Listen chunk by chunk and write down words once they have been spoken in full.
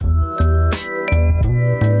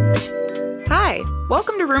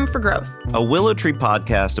Welcome to Room for Growth, a Willow Tree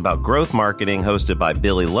podcast about growth marketing hosted by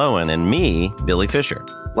Billy Lowen and me, Billy Fisher.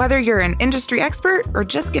 Whether you're an industry expert or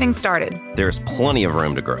just getting started, there's plenty of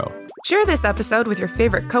room to grow. Share this episode with your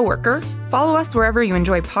favorite coworker, follow us wherever you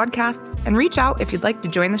enjoy podcasts, and reach out if you'd like to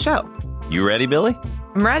join the show. You ready, Billy?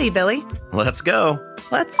 I'm ready, Billy. Let's go.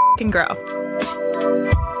 Let's f***ing grow.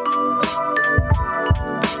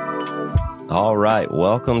 All right,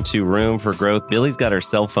 welcome to Room for Growth. Billy's got her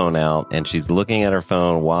cell phone out and she's looking at her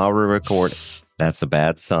phone while we're recording. That's a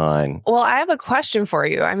bad sign. Well, I have a question for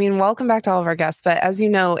you. I mean, welcome back to all of our guests, but as you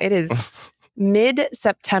know, it is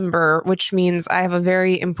mid-September, which means I have a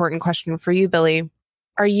very important question for you, Billy.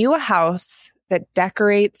 Are you a house that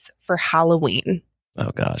decorates for Halloween?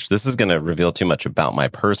 Oh gosh, this is going to reveal too much about my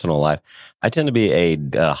personal life. I tend to be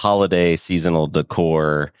a holiday seasonal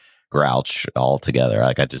decor grouch altogether.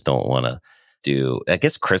 Like I just don't want to do, I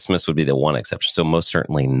guess Christmas would be the one exception. So most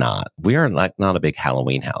certainly not. We are not a big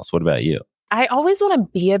Halloween house. What about you? I always want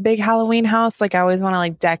to be a big Halloween house. Like I always want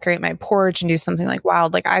to decorate my porch and do something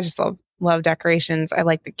wild. I just love decorations. I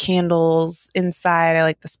like the candles inside. I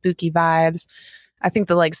like the spooky vibes. I think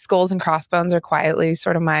the skulls and crossbones are quietly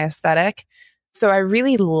sort of my aesthetic. So I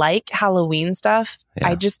really like Halloween stuff. Yeah.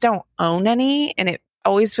 I just don't own any. And it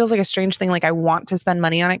always feels like a strange thing. I want to spend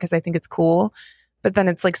money on it because I think it's cool. But then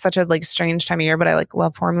it's such a strange time of year, but I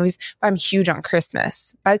love horror movies. But I'm huge on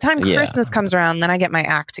Christmas. By the time Christmas comes around, then I get my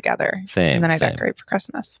act together. And then I decorate for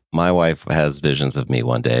Christmas. My wife has visions of me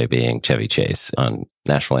one day being Chevy Chase on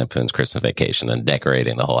National Lampoon's Christmas Vacation and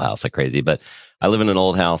decorating the whole house like crazy. But I live in an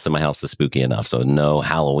old house and my house is spooky enough, so no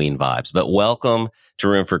Halloween vibes. But welcome to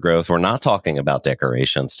Room for Growth. We're not talking about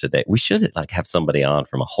decorations today. We should have somebody on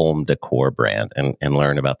from a home decor brand and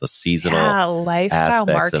learn about the seasonal lifestyle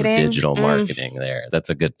aspects marketing. Of digital marketing there. That's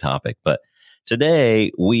a good topic. But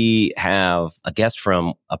today we have a guest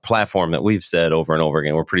from a platform that we've said over and over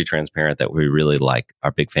again. We're pretty transparent that we really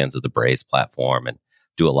are big fans of the Braze platform and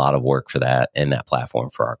do a lot of work for that and that platform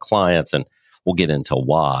for our clients. And we'll get into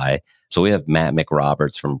why. So we have Matt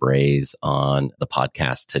McRoberts from Braze on the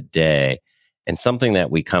podcast today. And something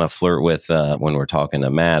that we kind of flirt with when we're talking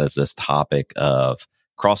to Matt is this topic of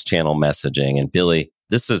cross-channel messaging. And Billy,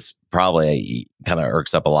 this is probably kind of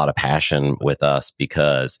irks up a lot of passion with us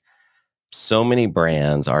because so many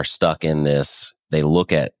brands are stuck in this. They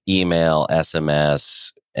look at email,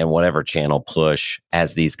 SMS, and whatever channel push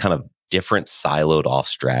as these kind of different siloed off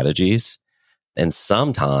strategies. And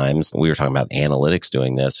sometimes we were talking about analytics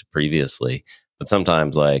doing this previously, but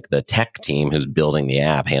sometimes the tech team who's building the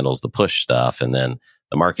app handles the push stuff. And then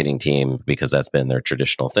the marketing team, because that's been their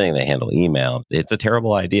traditional thing, they handle email. It's a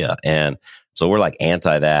terrible idea. And so we're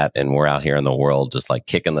anti that. And we're out here in the world, just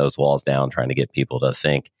kicking those walls down, trying to get people to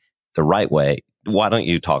think the right way. Why don't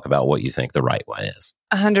you talk about what you think the right way is?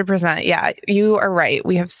 100%. Yeah, you are right.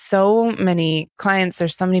 We have so many clients.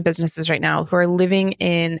 There's so many businesses right now who are living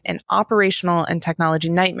in an operational and technology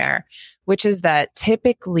nightmare, which is that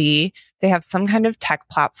typically they have some kind of tech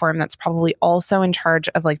platform that's probably also in charge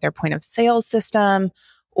of their point of sale system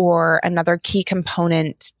or another key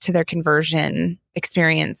component to their conversion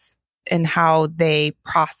experience in how they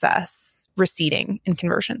process receipting and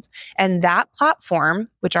conversions. And that platform,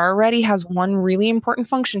 which already has one really important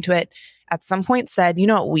function to it, at some point said, you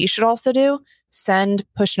know what we should also do? Send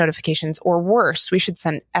push notifications, or worse, we should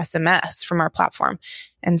send SMS from our platform.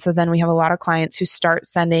 And so then we have a lot of clients who start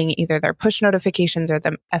sending either their push notifications or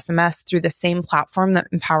the SMS through the same platform that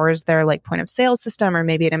empowers their point of sale system, or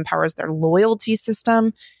maybe it empowers their loyalty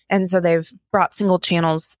system. And so they've brought single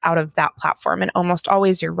channels out of that platform. And almost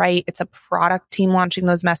always, you're right, it's a product team launching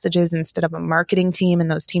those messages instead of a marketing team. And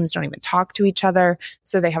those teams don't even talk to each other.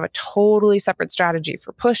 So they have a totally separate strategy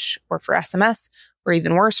for push or for SMS, or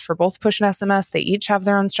even worse, for both push and SMS. They each have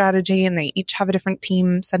their own strategy and they each have a different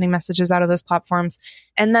team sending messages out of those platforms.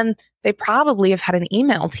 And then they probably have had an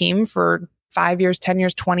email team for 5 years, 10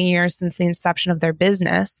 years, 20 years since the inception of their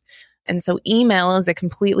business. And so email is a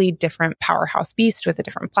completely different powerhouse beast with a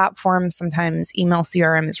different platform. Sometimes email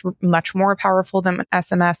CRM is much more powerful than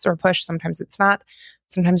SMS or push. Sometimes it's not.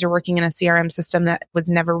 Sometimes you're working in a CRM system that was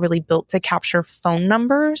never really built to capture phone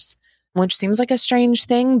numbers, which seems like a strange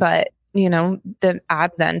thing, but the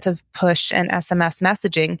advent of push and SMS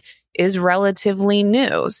messaging is relatively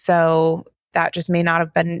new. So that just may not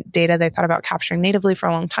have been data they thought about capturing natively for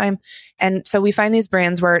a long time. And so we find these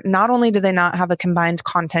brands where not only do they not have a combined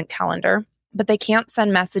content calendar, but they can't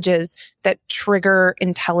send messages that trigger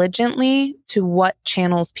intelligently to what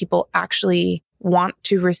channels people actually want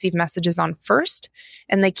to receive messages on first.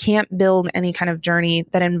 And they can't build any kind of journey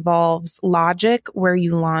that involves logic where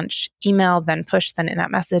you launch email, then push, then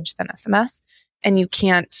in-app message, then SMS. And you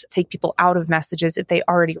can't take people out of messages if they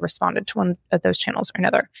already responded to one of those channels or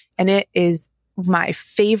another. And it is my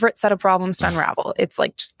favorite set of problems to unravel. It's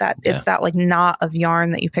like just that, it's that like knot of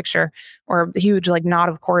yarn that you picture, or a huge like knot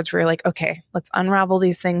of cords where you're like, okay, let's unravel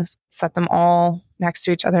these things, set them all next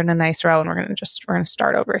to each other in a nice row. And we're going to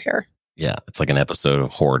start over here. Yeah. It's like an episode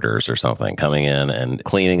of Hoarders or something, coming in and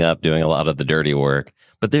cleaning up, doing a lot of the dirty work.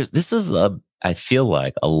 But this is I feel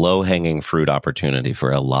like a low hanging fruit opportunity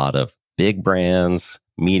for a lot of big brands,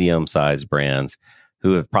 medium-sized brands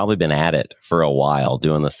who have probably been at it for a while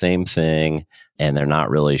doing the same thing, and they're not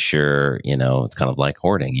really sure, it's kind of like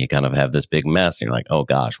hoarding. You kind of have this big mess and you're like, oh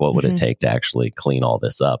gosh, what would it take to actually clean all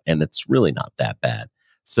this up? And it's really not that bad.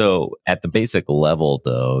 So at the basic level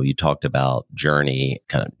though, you talked about journey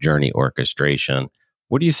orchestration.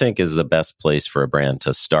 What do you think is the best place for a brand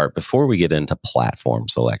to start before we get into platform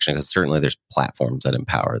selection? Because certainly there's platforms that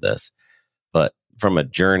empower this. But from a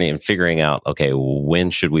journey and figuring out, okay,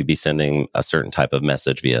 when should we be sending a certain type of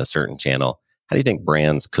message via a certain channel? How do you think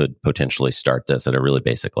brands could potentially start this at a really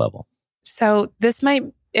basic level? So this might,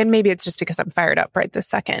 and maybe it's just because I'm fired up right this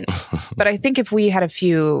second, but I think if we had a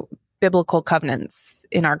few biblical covenants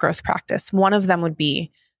in our growth practice, one of them would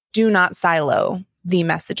be, do not silo the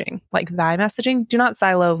messaging, like thy messaging. Do not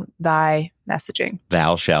silo thy messaging.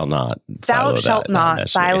 Thou shalt not. Thou shalt not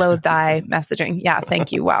silo thy messaging. Yeah,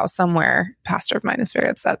 thank you. Wow. Somewhere, pastor of mine is very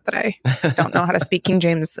upset that I don't know how to speak King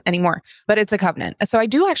James anymore, but it's a covenant. So I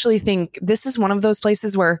do actually think this is one of those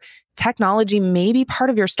places where technology may be part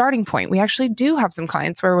of your starting point. We actually do have some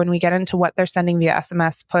clients where when we get into what they're sending via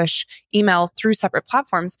SMS, push, email through separate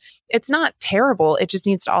platforms, it's not terrible. It just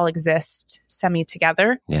needs to all exist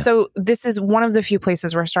semi-together. Yeah. So this is one of the few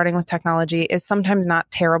places where starting with technology is sometimes not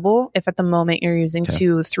terrible if at the moment you're using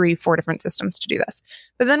 2, 3, 4 different systems to do this.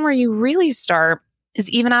 But then where you really start is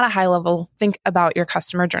even at a high level, think about your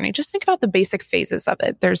customer journey. Just think about the basic phases of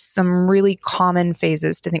it. There's some really common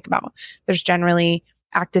phases to think about. There's generally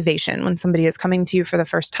activation, when somebody is coming to you for the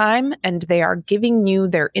first time and they are giving you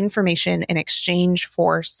their information in exchange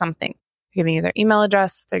for something. They're giving you their email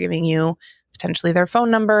address. They're giving you potentially their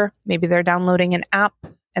phone number. Maybe they're downloading an app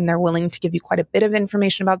and they're willing to give you quite a bit of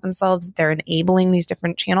information about themselves. They're enabling these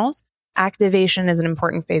different channels. Activation is an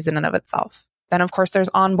important phase in and of itself. Then, of course, there's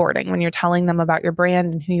onboarding, when you're telling them about your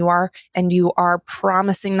brand and who you are, and you are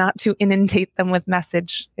promising not to inundate them with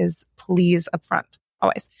message is please upfront,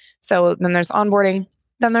 always. So then there's onboarding.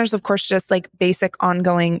 Then there's, of course, just like basic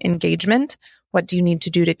ongoing engagement. What do you need to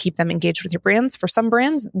do to keep them engaged with your brands? For some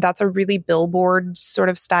brands, that's a really billboard sort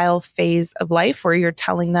of style phase of life where you're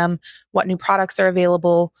telling them what new products are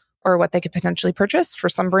available or what they could potentially purchase. For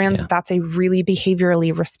some brands, that's a really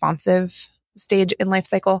behaviorally responsive stage in life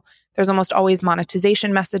cycle. There's almost always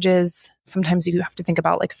monetization messages. Sometimes you have to think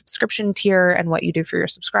about like subscription tier and what you do for your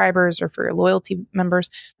subscribers or for your loyalty members.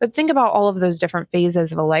 But think about all of those different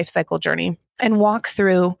phases of a life cycle journey and walk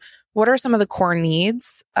through what are some of the core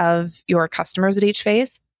needs of your customers at each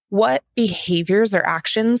phase. What behaviors or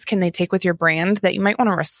actions can they take with your brand that you might want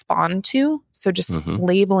to respond to? So just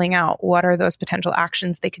labeling out what are those potential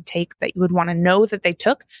actions they could take that you would want to know that they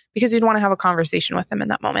took because you'd want to have a conversation with them in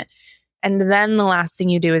that moment. And then the last thing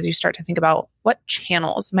you do is you start to think about what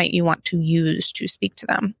channels might you want to use to speak to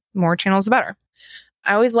them. More channels, the better.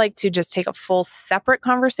 I always like to just take a full separate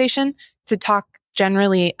conversation to talk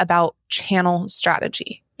generally about channel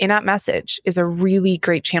strategy. In-app message is a really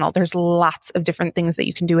great channel. There's lots of different things that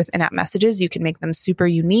you can do with in-app messages. You can make them super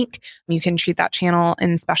unique. You can treat that channel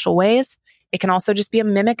in special ways. It can also just be a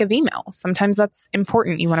mimic of email. Sometimes that's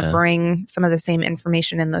important. You want to bring some of the same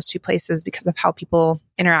information in those two places because of how people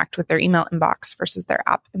interact with their email inbox versus their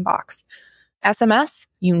app inbox. SMS,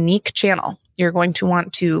 unique channel. You're going to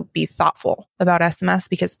want to be thoughtful about SMS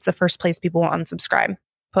because it's the first place people will unsubscribe.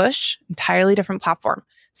 Push, entirely different platform.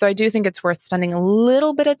 So I do think it's worth spending a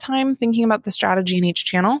little bit of time thinking about the strategy in each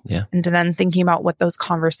channel and then thinking about what those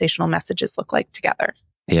conversational messages look like together.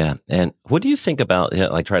 Yeah. And what do you think about,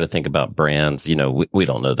 try to think about brands, we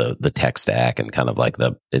don't know the tech stack and kind of like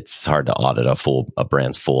it's hard to audit a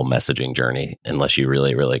brand's full messaging journey unless you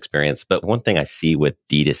really, really experience. But one thing I see with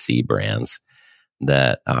D2C brands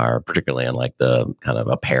that are particularly in like the kind of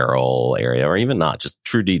apparel area or even not just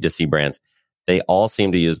true D2C brands, they all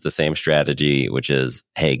seem to use the same strategy, which is,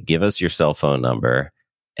 hey, give us your cell phone number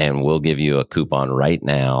and we'll give you a coupon right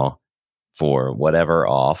now for whatever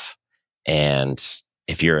off. And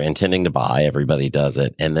if you're intending to buy, everybody does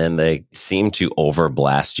it. And then they seem to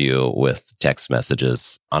overblast you with text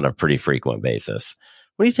messages on a pretty frequent basis.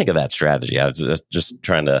 What do you think of that strategy? I was just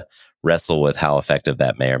trying to wrestle with how effective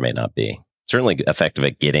that may or may not be. certainly effective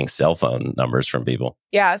at getting cell phone numbers from people.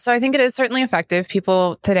 Yeah, so I think it is certainly effective.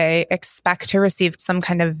 People today expect to receive some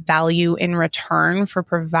kind of value in return for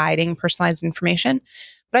providing personalized information.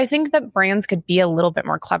 But I think that brands could be a little bit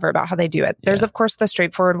more clever about how they do it. There's, of course, the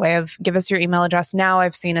straightforward way of give us your email address. Now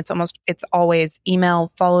I've seen it's always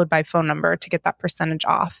email followed by phone number to get that percentage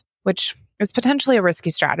off, which is potentially a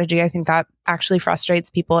risky strategy. I think that actually frustrates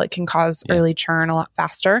people. It can cause early churn a lot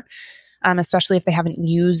faster, especially if they haven't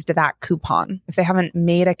used that coupon. If they haven't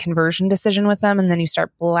made a conversion decision with them and then you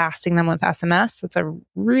start blasting them with SMS, that's a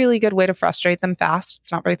really good way to frustrate them fast.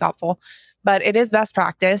 It's not very thoughtful, but it is best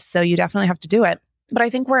practice. So you definitely have to do it. But I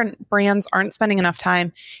think where brands aren't spending enough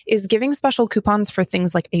time is giving special coupons for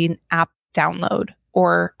things like an app download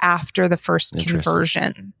or after the first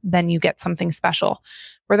conversion, then you get something special,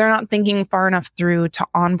 where they're not thinking far enough through to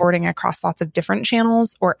onboarding across lots of different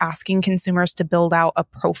channels or asking consumers to build out a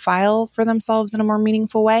profile for themselves in a more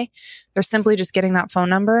meaningful way. They're simply just getting that phone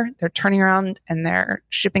number, they're turning around and they're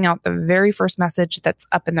shipping out the very first message that's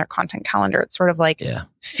up in their content calendar. It's sort of like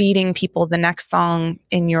feeding people the next song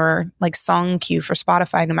in your like song queue for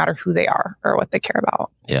Spotify, no matter who they are or what they care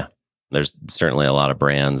about. Yeah. There's certainly a lot of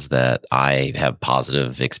brands that I have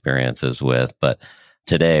positive experiences with, but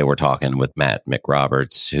today we're talking with Matt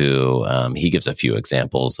McRoberts, who he gives a few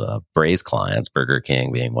examples of Braze clients, Burger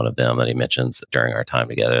King being one of them that he mentions during our time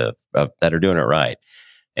together, that are doing it right.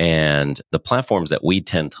 And the platforms that we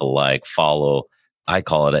tend to like follow, I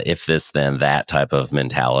call it a if this then that type of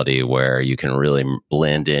mentality, where you can really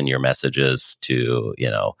blend in your messages to,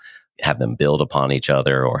 have them build upon each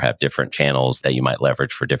other or have different channels that you might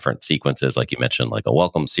leverage for different sequences, like you mentioned, like a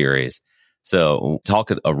welcome series. So talk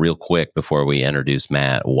a real quick before we introduce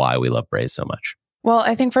Matt, why we love Braze so much. Well,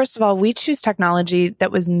 I think first of all, we choose technology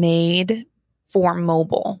that was made for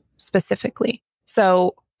mobile specifically.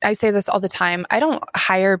 So I say this all the time. I don't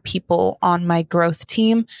hire people on my growth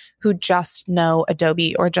team who just know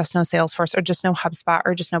Adobe or just know Salesforce or just know HubSpot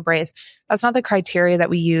or just know Braze. That's not the criteria that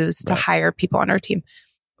we use to hire people on our team.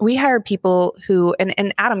 We hire people who,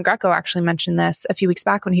 and Adam Greco actually mentioned this a few weeks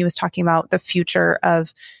back when he was talking about the future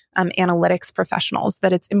of analytics professionals,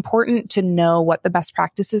 that it's important to know what the best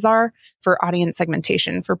practices are for audience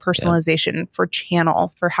segmentation, for personalization, for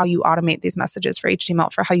channel, for how you automate these messages, for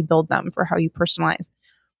HTML, for how you build them, for how you personalize.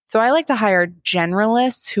 So I like to hire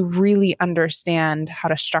generalists who really understand how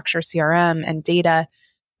to structure CRM and data.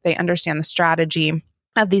 They understand the strategy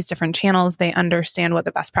of these different channels. They understand what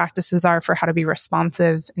the best practices are for how to be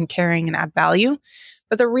responsive and caring and add value.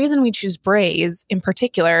 But the reason we choose Braze in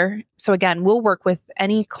particular, so again, we'll work with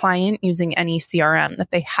any client using any CRM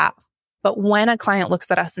that they have. But when a client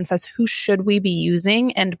looks at us and says, who should we be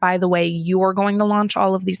using? And by the way, you're going to launch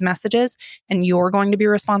all of these messages and you're going to be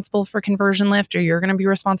responsible for conversion lift, or you're going to be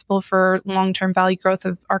responsible for long-term value growth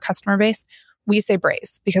of our customer base, we say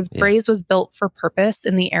Braze, because Braze was built for purpose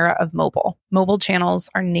in the era of mobile. Mobile channels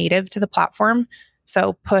are native to the platform.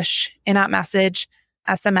 So push, in-app message,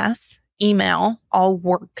 SMS, email all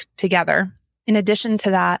work together. In addition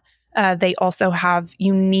to that, they also have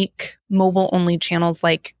unique mobile-only channels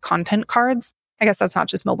like content cards. I guess that's not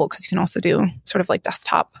just mobile, because you can also do sort of like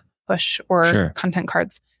desktop push or content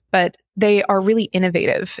cards. But they are really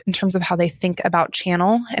innovative in terms of how they think about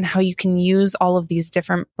channel and how you can use all of these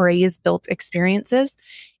different Braze-built experiences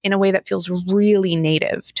in a way that feels really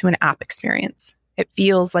native to an app experience. It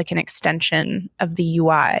feels like an extension of the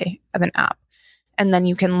UI of an app. And then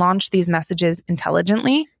you can launch these messages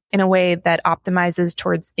intelligently in a way that optimizes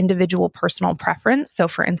towards individual personal preference. So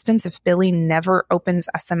for instance, if Billy never opens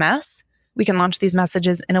SMS, we can launch these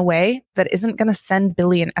messages in a way that isn't going to send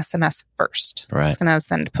Billy an SMS first. Right. It's going to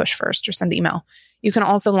send push first or send email. You can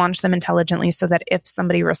also launch them intelligently so that if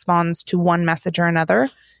somebody responds to one message or another,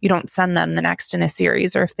 you don't send them the next in a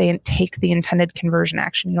series. Or if they take the intended conversion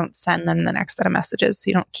action, you don't send them the next set of messages. So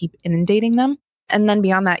you don't keep inundating them. And then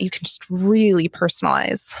beyond that, you can just really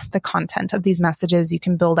personalize the content of these messages. You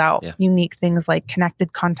can build out unique things like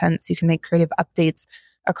connected contents. You can make creative updates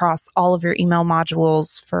across all of your email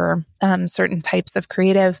modules for certain types of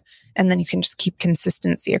creative. And then you can just keep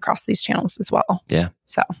consistency across these channels as well. Yeah.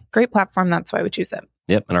 So great platform. That's why we choose it.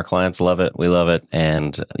 Yep. And our clients love it. We love it.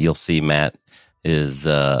 And you'll see Matt is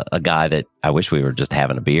a guy that I wish we were just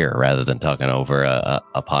having a beer rather than talking over a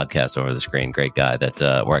podcast over the screen. Great guy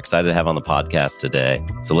that we're excited to have on the podcast today.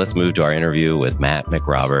 So let's move to our interview with Matt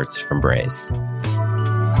McRoberts from Braze.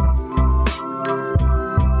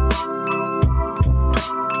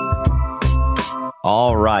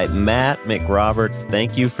 All right, Matt McRoberts,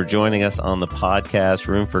 thank you for joining us on the podcast,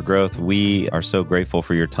 Room for Growth. We are so grateful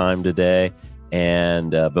for your time today.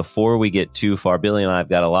 And before we get too far, Billy and I have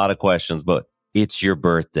got a lot of questions, but it's your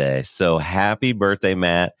birthday. So happy birthday,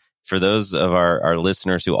 Matt. For those of our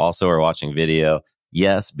listeners who also are watching video,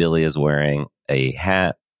 yes, Billy is wearing a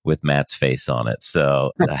hat with Matt's face on it.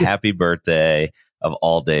 So a happy birthday of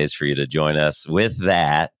all days for you to join us. With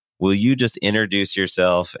that, will you just introduce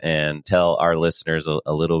yourself and tell our listeners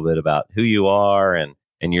a little bit about who you are and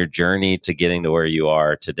your journey to getting to where you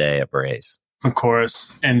are today at Braze? Of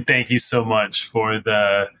course. And thank you so much for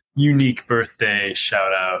the unique birthday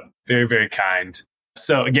shout out. Very, very kind.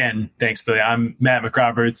 So again, thanks, Billy. I'm Matt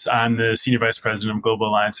McRoberts. I'm the Senior Vice President of Global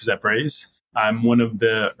Alliances at Braze. I'm one of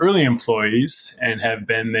the early employees and have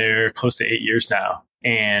been there close to 8 years now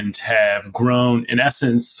and have grown, in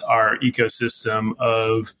essence, our ecosystem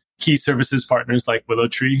of key services partners like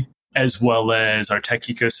WillowTree, as well as our tech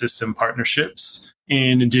ecosystem partnerships,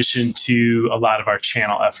 in addition to a lot of our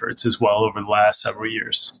channel efforts as well over the last several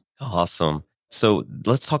years. Awesome. So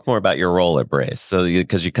let's talk more about your role at Braze. So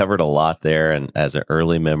because you covered a lot there and as an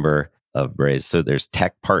early member of Braze. So there's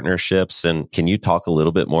tech partnerships. And can you talk a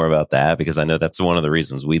little bit more about that? Because I know that's one of the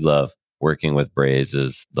reasons we love working with Braze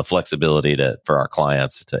is the flexibility for our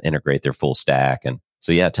clients to integrate their full stack. And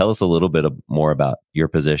so, yeah, tell us a little bit more about your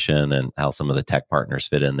position and how some of the tech partners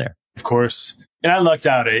fit in there. Of course. And I lucked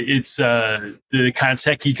out. It's the kind of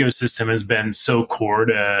tech ecosystem has been so core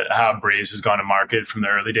to how Braze has gone to market from the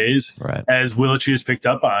early days. Right. As WillowTree has picked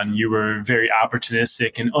up on, you were very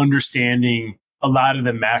opportunistic in understanding a lot of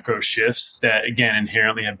the macro shifts that, again,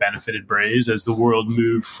 inherently have benefited Braze as the world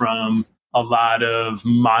moved from a lot of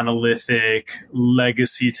monolithic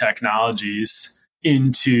legacy technologies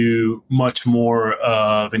into much more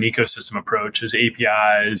of an ecosystem approach as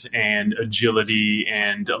APIs and agility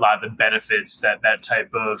and a lot of the benefits that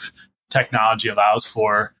type of technology allows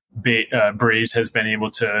for. Braze has been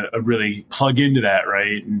able to really plug into that,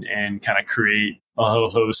 right? And kind of create a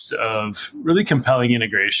whole host of really compelling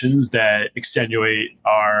integrations that extenuate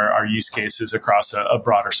our use cases across a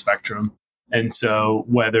broader spectrum. And so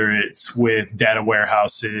whether it's with data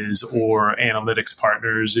warehouses or analytics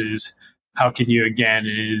partners is how can you, again,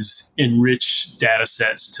 enrich data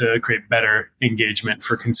sets to create better engagement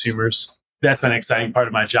for consumers. That's been an exciting part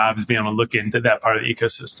of my job is being able to look into that part of the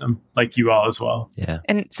ecosystem, like you all as well. Yeah.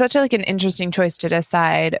 And such an interesting choice to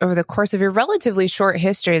decide over the course of your relatively short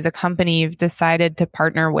history as a company you've decided to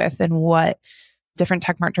partner with and what different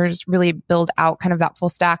tech partners really build out kind of that full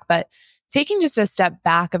stack. But taking just a step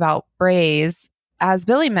back about Braze, as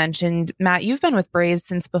Billy mentioned, Matt, you've been with Braze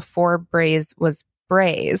since before Braze was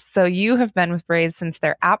Braze. So you have been with Braze since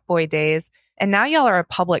their Appboy days, and now y'all are a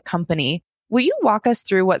public company. Will you walk us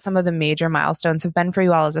through what some of the major milestones have been for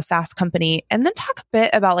you all as a SaaS company? And then talk a bit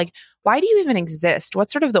about why do you even exist?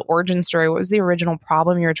 What's sort of the origin story? What was the original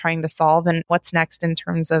problem you were trying to solve? And what's next in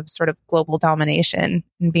terms of sort of global domination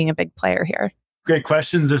and being a big player here? Great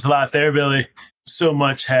questions. There's a lot there, Billy. So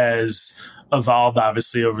much has evolved,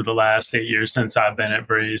 obviously, over the last 8 years since I've been at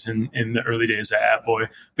Braze in the early days at Appboy.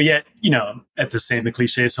 But yet, at the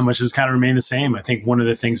cliche, so much has kind of remained the same. I think one of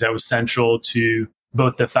the things that was central to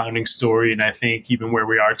both the founding story and I think even where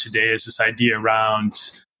we are today is this idea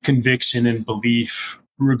around conviction and belief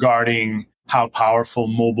regarding how powerful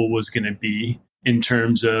mobile was going to be in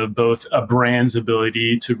terms of both a brand's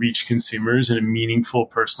ability to reach consumers in a meaningful,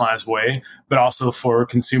 personalized way, but also for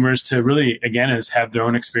consumers to really, again, have their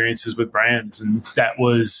own experiences with brands. And that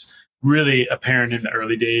was really apparent in the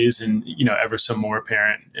early days and, ever so more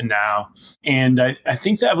apparent now. And I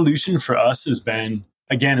think the evolution for us has been,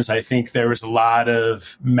 again, as I think there was a lot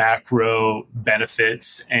of macro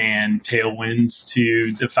benefits and tailwinds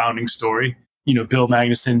to the founding story. Bill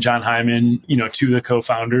Magnuson, John Hyman, two of the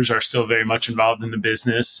co-founders are still very much involved in the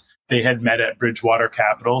business. They had met at Bridgewater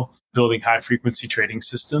Capital, building high frequency trading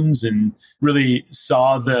systems and really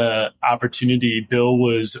saw the opportunity. Bill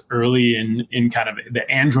was early in kind of the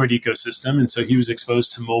Android ecosystem. And so he was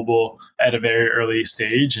exposed to mobile at a very early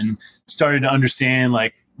stage and started to understand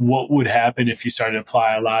what would happen if you started to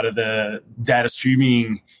apply a lot of the data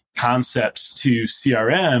streaming concepts to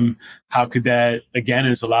CRM. How could that,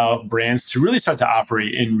 again, allow brands to really start to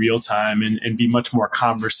operate in real time and be much more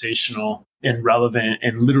conversational and relevant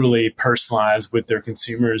and literally personalized with their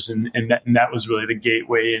consumers. And that was really the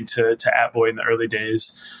gateway into Appboy in the early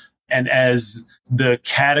days. And as the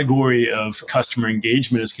category of customer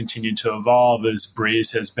engagement has continued to evolve, as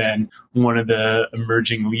Braze has been one of the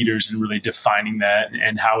emerging leaders in really defining that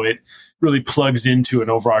and how it really plugs into an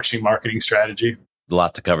overarching marketing strategy. A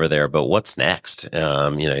lot to cover there, but what's next?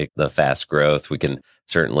 The fast growth, we can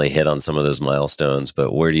certainly hit on some of those milestones,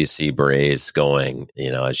 but where do you see Braze going,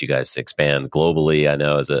 as you guys expand globally? I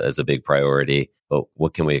know as a big priority, but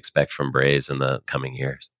what can we expect from Braze in the coming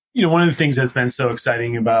years? One of the things that's been so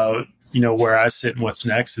exciting about where I sit and what's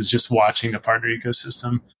next is just watching the partner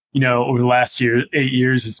ecosystem. Over the last 8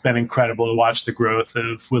 years, it's been incredible to watch the growth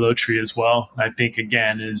of WillowTree as well. I think,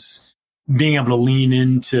 again, is being able to lean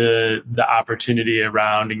into the opportunity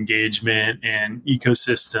around engagement and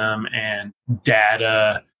ecosystem and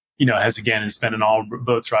data, has been an all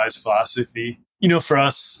boats rise philosophy. For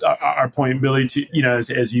us, our point, Billy, to,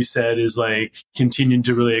 as you said, is like continuing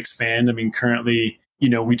to really expand. I mean, currently,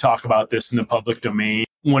 we talk about this in the public domain.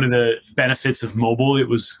 One of the benefits of mobile, it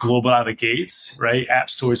was global out of the gates, right? App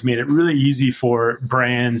stores made it really easy for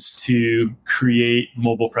brands to create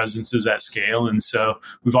mobile presences at scale. And so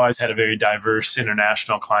we've always had a very diverse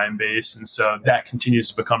international client base. And so that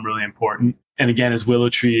continues to become really important. And again, as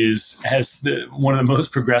WillowTree has one of the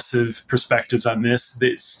most progressive perspectives on this,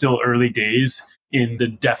 it's still early days in the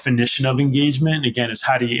definition of engagement. Again, is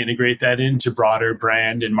how do you integrate that into broader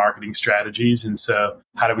brand and marketing strategies? And so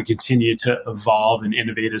how do we continue to evolve and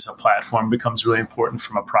innovate as a platform becomes really important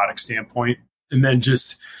from a product standpoint. And then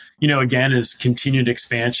just, again, is continued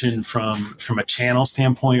expansion from a channel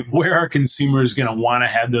standpoint. Where are consumers going to want to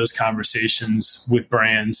have those conversations with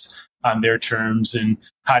brands on their terms? And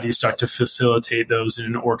how do you start to facilitate those in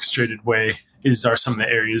an orchestrated way are some of the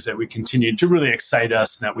areas that we continue to really excite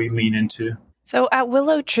us and that we lean into. So at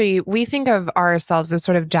WillowTree, we think of ourselves as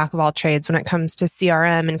sort of jack of all trades when it comes to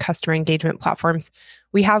CRM and customer engagement platforms.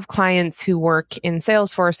 We have clients who work in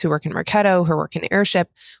Salesforce, who work in Marketo, who work in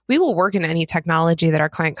Airship. We will work in any technology that our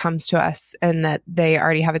client comes to us and that they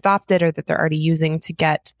already have adopted or that they're already using to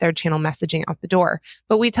get their channel messaging out the door.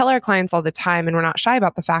 But we tell our clients all the time, and we're not shy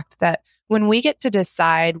about the fact that when we get to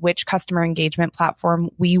decide which customer engagement platform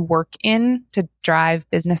we work in to drive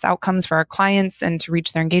business outcomes for our clients and to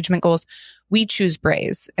reach their engagement goals, we choose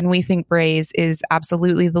Braze. And we think Braze is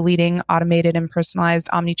absolutely the leading automated and personalized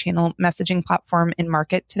omnichannel messaging platform in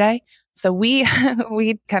market today. So we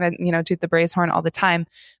kind of, toot the Braze horn all the time.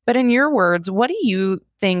 But in your words, what do you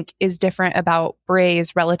think is different about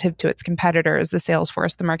Braze relative to its competitors, the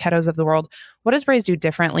Salesforce, the Marketos of the world? What does Braze do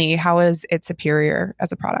differently? How is it superior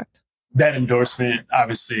as a product? That endorsement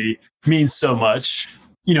obviously means so much.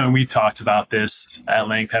 And we've talked about this at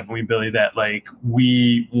length, haven't we, Billy, that like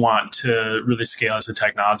we want to really scale as a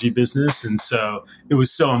technology business. And so it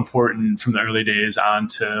was so important from the early days on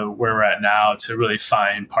to where we're at now to really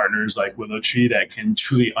find partners like WillowTree that can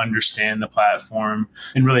truly understand the platform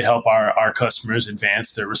and really help our customers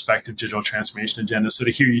advance their respective digital transformation agenda. So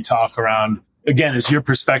to hear you talk around, again, is your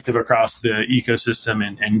perspective across the ecosystem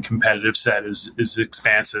and competitive set is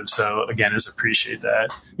expansive. So again, appreciate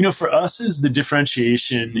that. For us, is the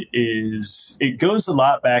differentiation it goes a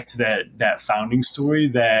lot back to that founding story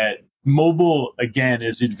that mobile, again,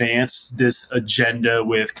 has advanced this agenda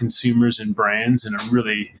with consumers and brands in a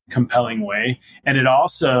really compelling way. And it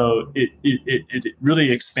also, it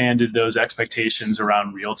really expanded those expectations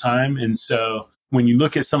around real time. And so when you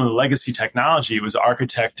look at some of the legacy technology, it was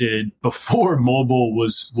architected before mobile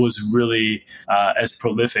was really as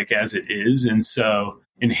prolific as it is. And so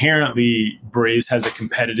inherently, Braze has a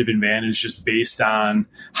competitive advantage just based on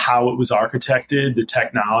how it was architected, the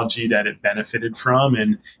technology that it benefited from,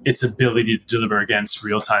 and its ability to deliver against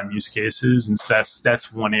real-time use cases. And so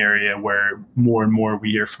that's one area where more and more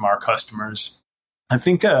we hear from our customers. I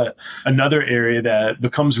think another area that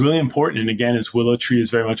becomes really important, and again, as WillowTree is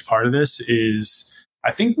very much part of this, is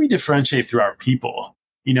I think we differentiate through our people.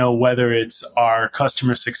 Whether it's our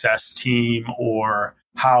customer success team or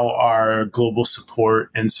how our global support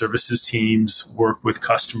and services teams work with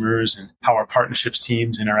customers and how our partnerships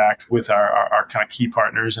teams interact with our kind of key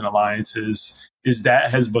partners and alliances, is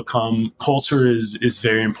that has become, culture is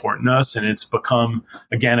very important to us. And it's become,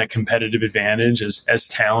 again, a competitive advantage as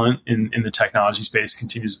talent in the technology space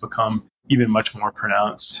continues to become even much more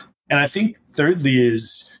pronounced. And I think thirdly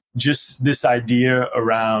is just this idea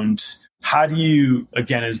around how do you,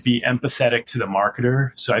 again, be empathetic to the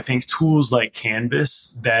marketer? So I think tools like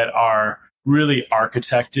Canvas that are really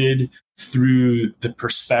architected through the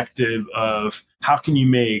perspective of how can you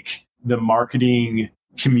make the marketing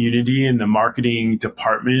community and the marketing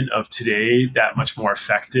department of today that much more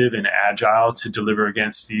effective and agile to deliver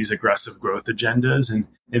against these aggressive growth agendas.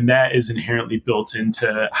 And that is inherently built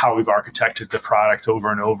into how we've architected the product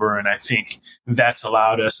over and over. And I think that's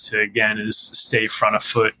allowed us to, again, stay front of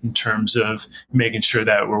foot in terms of making sure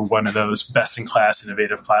that we're one of those best in class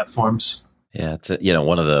innovative platforms. Yeah, it's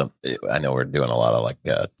one of the, I know we're doing a lot of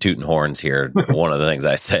like tooting horns here. One of the things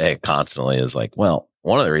I say constantly is like, well,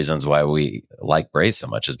 one of the reasons why we like Braze so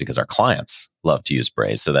much is because our clients love to use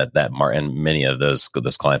Braze. So and many of those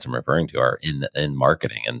clients I'm referring to are in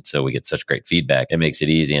marketing. And so we get such great feedback. It makes it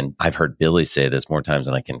easy. And I've heard Billy say this more times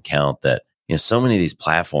than I can count, that so many of these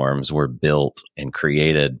platforms were built and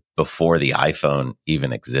created before the iPhone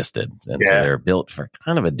even existed. And so they're built for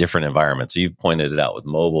kind of a different environment. So you've pointed it out with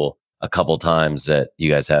mobile a couple times that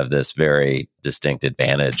you guys have this very distinct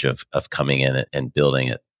advantage of coming in and building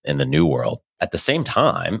it in the new world. At the same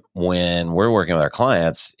time, when we're working with our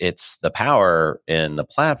clients, it's the power in the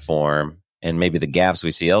platform and maybe the gaps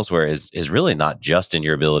we see elsewhere is really not just in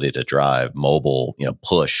your ability to drive mobile,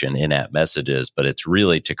 push and in-app messages, but it's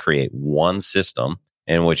really to create one system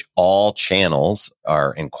in which all channels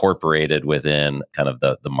are incorporated within kind of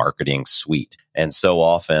the marketing suite. And so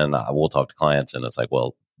often we'll talk to clients and it's like,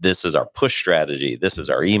 well, this is our push strategy, this is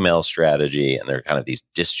our email strategy, and they're kind of these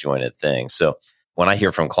disjointed things. So when I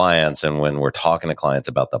hear from clients and when we're talking to clients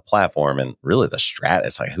about the platform and really the strat,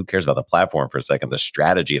 it's like, who cares about the platform for a second? The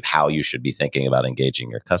strategy of how you should be thinking about engaging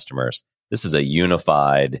your customers. This is a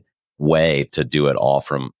unified way to do it all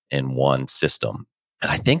from in one system.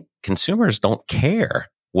 And I think consumers don't care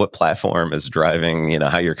what platform is driving,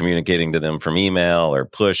 how you're communicating to them from email or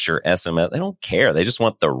push or SMS. They don't care. They just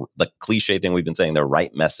want the cliche thing we've been saying, the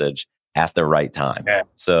right message at the right time. Yeah.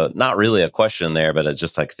 So not really a question there, but it's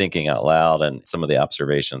just like thinking out loud and some of the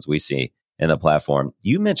observations we see in the platform.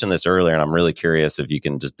 You mentioned this earlier, and I'm really curious if you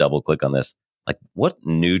can just double click on this. Like, what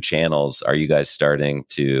new channels are you guys starting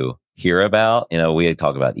to hear about? We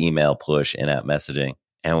talk about email, push, in-app messaging,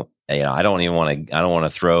 and I don't want to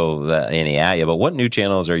throw any at you, but what new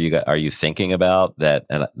channels are you thinking about that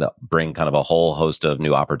bring kind of a whole host of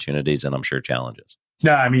new opportunities and I'm sure challenges?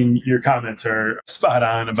 No, I mean, your comments are spot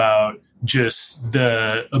on about just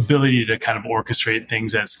the ability to kind of orchestrate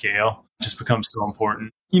things at scale just becomes so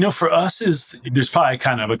important. For us there's probably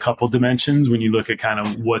kind of a couple dimensions when you look at kind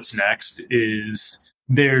of what's next is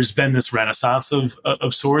there's been this renaissance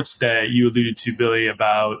of sorts that you alluded to, Billy,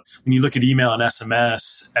 about when you look at email and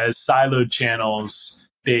SMS as siloed channels.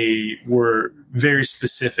 They were very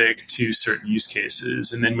specific to certain use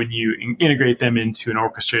cases. And then when you integrate them into an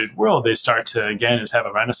orchestrated world, they start to, again, have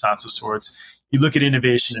a renaissance of sorts. You look at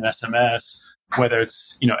innovation in SMS, whether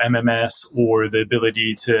it's, MMS or the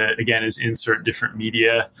ability to, again, insert different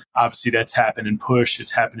media. Obviously, that's happened in push.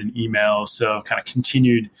 It's happened in email. So kind of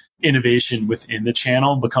continued innovation within the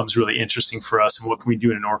channel becomes really interesting for us. And what can we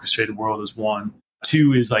do in an orchestrated world is one.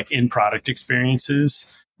 Two is like in-product experiences.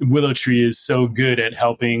 WillowTree is so good at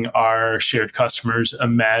helping our shared customers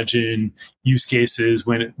imagine use cases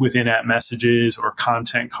with in-app messages or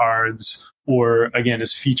content cards, or again,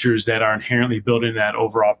 as features that are inherently built in that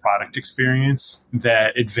overall product experience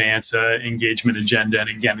that advance an engagement agenda and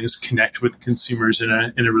again, is connect with consumers in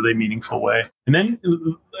a really meaningful way. And then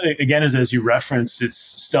again, as you referenced, it's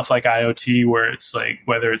stuff like IoT where it's like,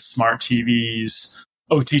 whether it's smart TVs,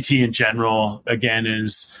 OTT in general, again,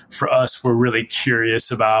 is for us, we're really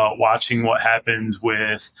curious about watching what happens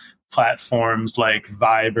with platforms like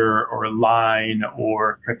Viber or Line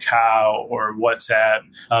or Kakao or WhatsApp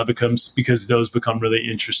because those become really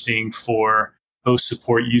interesting for both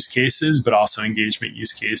support use cases, but also engagement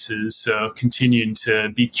use cases. So continuing to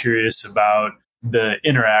be curious about the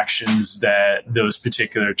interactions that those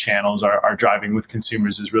particular channels are driving with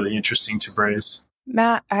consumers is really interesting to Braze.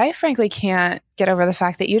 Matt, I frankly can't get over the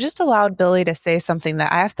fact that you just allowed Billy to say something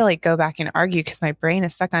that I have to go back and argue because my brain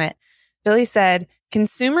is stuck on it. Billy said,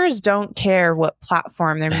 consumers don't care what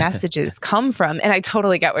platform their messages come from. And I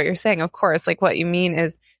totally get what you're saying. Of course, what you mean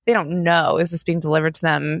is they don't know, is this being delivered to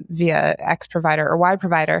them via X provider or Y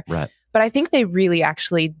provider? Right. But I think they really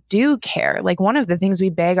actually do care. One of the things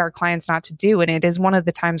we beg our clients not to do, and it is one of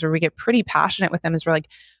the times where we get pretty passionate with them, is we're like,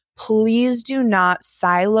 please do not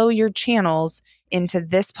silo your channels into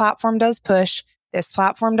this platform does push, this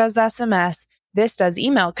platform does SMS, this does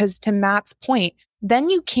email. Because to Matt's point, then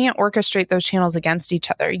you can't orchestrate those channels against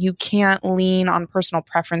each other. You can't lean on personal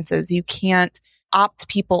preferences. You can't opt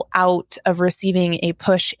people out of receiving a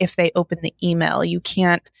push if they open the email. You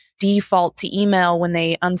can't default to email when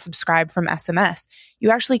they unsubscribe from SMS.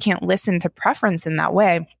 You actually can't listen to preference in that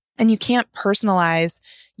way. And you can't personalize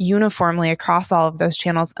uniformly across all of those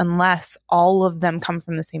channels unless all of them come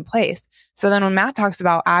from the same place. So then when Matt talks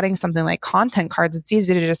about adding something like content cards, it's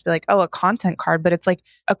easy to just be like, oh, a content card. But it's like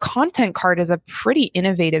a content card is a pretty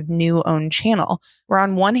innovative new owned channel where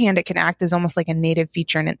on one hand, it can act as almost like a native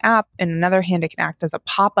feature in an app. And another hand, it can act as a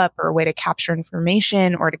pop-up or a way to capture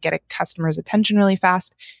information or to get a customer's attention really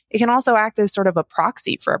fast. It can also act as sort of a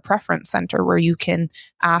proxy for a preference center where you can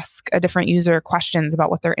ask a different user questions about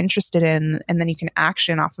what they're interested in, and then you can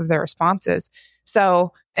action off of their responses.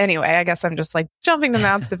 So anyway, I guess I'm just jumping to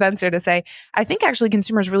Matt's defense here to say, I think actually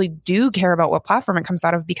consumers really do care about what platform it comes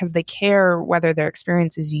out of because they care whether their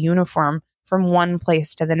experience is uniform from one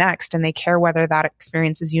place to the next, and they care whether that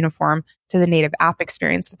experience is uniform to the native app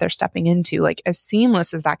experience that they're stepping into. Like, as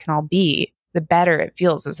seamless as that can all be, the better it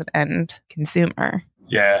feels as an end consumer.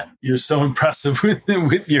 Yeah, you're so impressive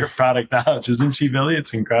with your product knowledge, isn't she, Billy?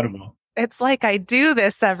 It's incredible. It's like I do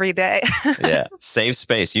this every day. Yeah, safe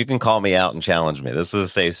space. You can call me out and challenge me. This is a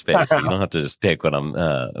safe space. You don't have to just take what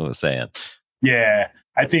I'm saying. Yeah,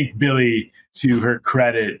 I think Billy, to her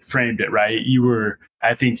credit, framed it right. You were,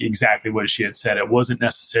 I think, exactly what she had said. It wasn't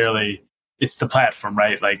necessarily, it's the platform,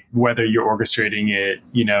 right? Like whether you're orchestrating it,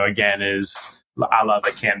 again, is a la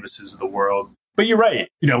the canvases of the world. But you're right.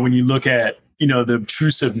 When you look at, the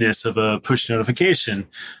obtrusiveness of a push notification,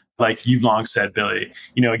 like you've long said, Billy,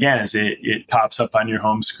 again, as it pops up on your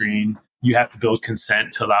home screen, you have to build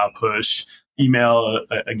consent to allow push. Email,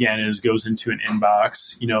 again, goes into an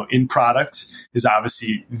inbox. In product is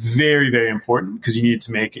obviously very, very important because you need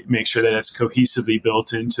to make sure that it's cohesively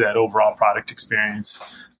built into that overall product experience.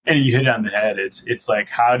 And you hit it on the head. It's like,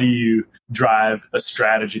 how do you drive a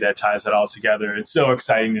strategy that ties that all together? It's so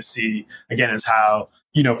exciting to see, again, is how,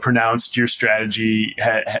 pronounced your strategy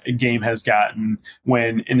game has gotten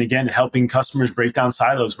and again, helping customers break down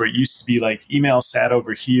silos where it used to be like email sat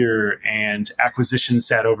over here and acquisition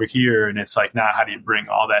sat over here. And it's like, now how do you bring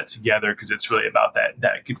all that together? Because it's really about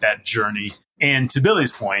that journey. And to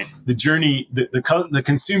Billy's point, the journey, the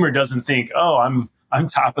consumer doesn't think, oh, I'm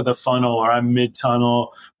top of the funnel or I'm mid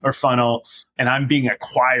tunnel or funnel and I'm being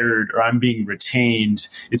acquired or I'm being retained.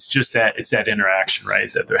 It's just it's that interaction,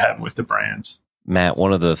 right, that they're having with the brand. Matt,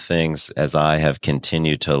 one of the things as I have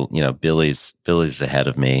continued to, Billy's ahead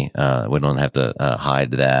of me. We don't have to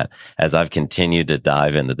hide that. As I've continued to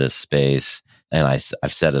dive into this space, and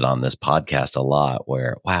I've said it on this podcast a lot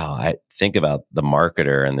where, wow, I think about the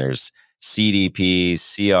marketer and there's CDP,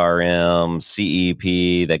 CRM,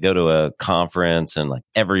 CEP that go to a conference and like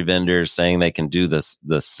every vendor is saying they can do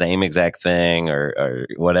the same exact thing or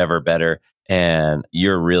whatever better. And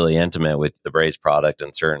you're really intimate with the Braze product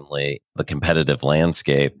and certainly the competitive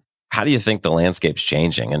landscape. How do you think the landscape's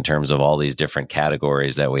changing in terms of all these different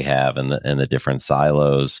categories that we have and the different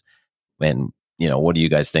silos? And what are you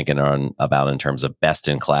guys thinking about in terms of best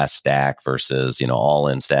in class stack versus, all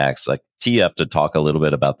in stacks? Like tee up to talk a little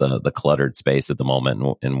bit about the cluttered space at the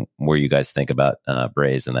moment and where you guys think about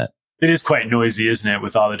Braze and that. It is quite noisy, isn't it?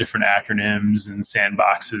 With all the different acronyms and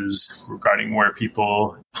sandboxes regarding where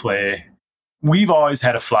people play. We've always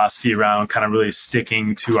had a philosophy around kind of really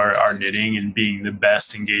sticking to our knitting and being the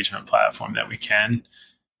best engagement platform that we can.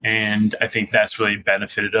 And I think that's really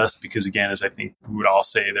benefited us because, again, as I think we would all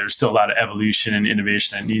say, there's still a lot of evolution and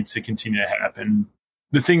innovation that needs to continue to happen.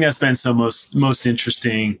 The thing that's been so most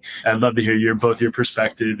interesting, I'd love to hear both your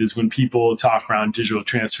perspective, is when people talk around digital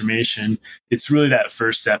transformation, it's really that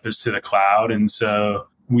first step is to the cloud. And so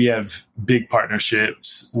we have big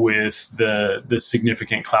partnerships with the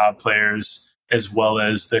significant cloud players as well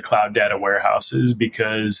as the cloud data warehouses,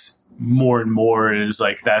 because more and more is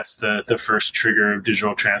like that's the first trigger of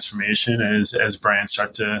digital transformation as brands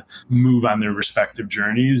start to move on their respective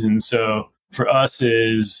journeys. And so for us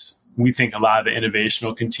we think a lot of the innovation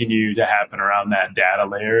will continue to happen around that data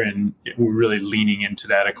layer, and we're really leaning into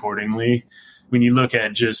that accordingly. When you look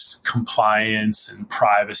at just compliance and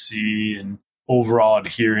privacy and overall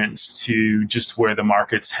adherence to just where the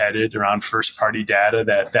market's headed around first-party data,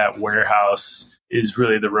 that warehouse is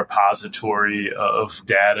really the repository of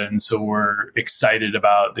data. And so we're excited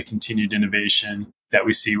about the continued innovation that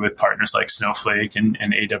we see with partners like Snowflake and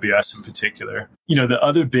AWS in particular. The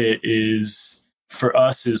other bit is for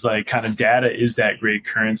us is like kind of data is that great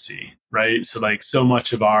currency, right? So like so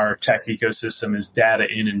much of our tech ecosystem is data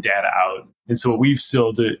in and data out. And so what we've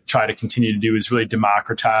still to try to continue to do is really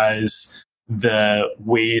democratize the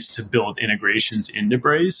ways to build integrations into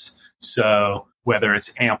Braze. So whether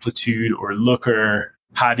it's Amplitude or Looker,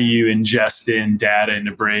 how do you ingest in data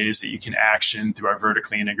into Braze that you can action through our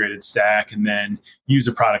vertically integrated stack and then use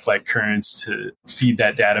a product like Currents to feed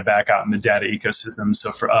that data back out in the data ecosystem?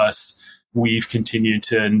 So for us, we've continued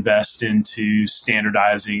to invest into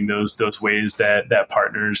standardizing those ways that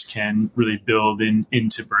partners can really build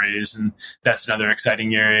into Braze. And that's another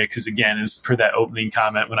exciting area because, again, as per that opening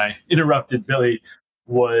comment when I interrupted Billy,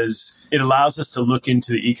 was it allows us to look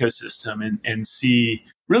into the ecosystem and see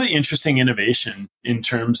really interesting innovation in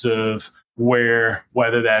terms of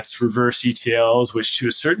whether that's reverse ETLs, which to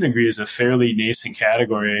a certain degree is a fairly nascent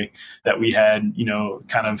category that we had,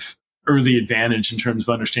 kind of early advantage in terms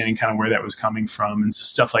of understanding kind of where that was coming from. And so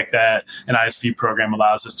stuff like that, an ISV program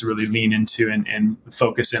allows us to really lean into and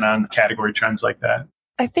focus in on category trends like that.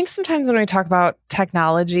 I think sometimes when we talk about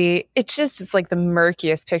technology, it's like the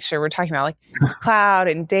murkiest picture. We're talking about like cloud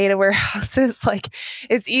and data warehouses. Like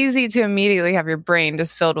it's easy to immediately have your brain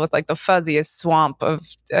just filled with like the fuzziest swamp of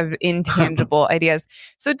intangible ideas.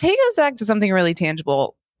 So take us back to something really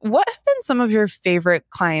tangible. What have been some of your favorite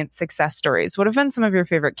client success stories? What have been some of your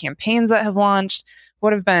favorite campaigns that have launched?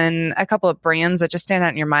 What have been a couple of brands that just stand out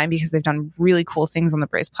in your mind because they've done really cool things on the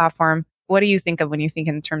Braze platform? What do you think of when you think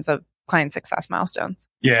in terms of client success milestones?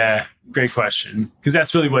 Yeah, great question. Because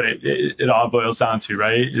that's really what it all boils down to,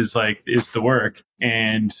 right? Is the work.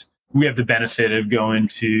 And we have the benefit of going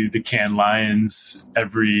to the Cannes Lions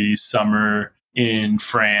every summer in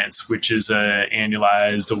France, which is an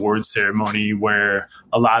annualized awards ceremony where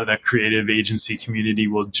a lot of the creative agency community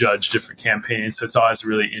will judge different campaigns. So it's always a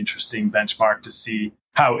really interesting benchmark to see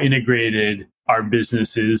how integrated our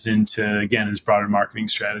business is into, again, as broader marketing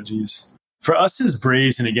strategies. For us as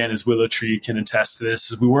Braze, and again, as Willow Tree can attest to this,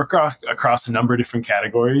 is we work across a number of different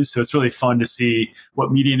categories. So it's really fun to see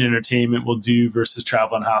what media and entertainment will do versus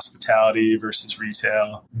travel and hospitality versus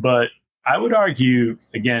retail. But I would argue,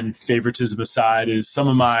 again, favoritism aside, is some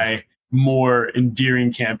of my more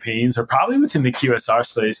endearing campaigns are probably within the QSR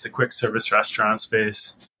space, the quick service restaurant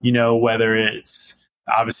space. Whether it's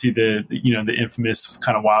obviously the infamous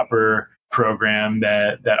kind of Whopper program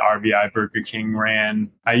that RBI Burger King ran.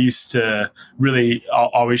 I used to really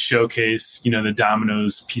always showcase, the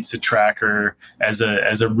Domino's pizza tracker as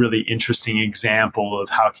a really interesting example of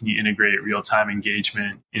how can you integrate real-time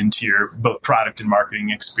engagement into your both product and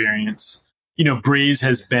marketing experience. Braze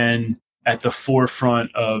has been at the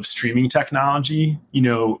forefront of streaming technology.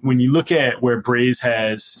 When you look at where Braze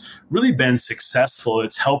has really been successful,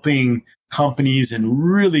 it's helping companies in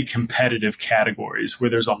really competitive categories where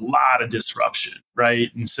there's a lot of disruption, right?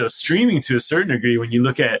 And so streaming, to a certain degree, when you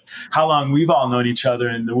look at how long we've all known each other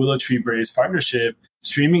in the Willow Tree Braze partnership,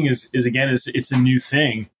 streaming is it's a new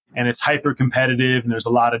thing, and it's hyper competitive, and there's a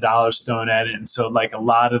lot of dollars thrown at it. And so like a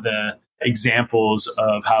lot of the examples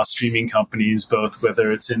of how streaming companies, both whether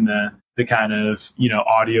it's in the kind of,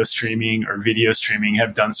 audio streaming or video streaming,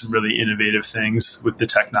 have done some really innovative things with the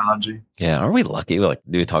technology. Yeah. Are we lucky? Do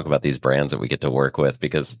we talk about these brands that we get to work with?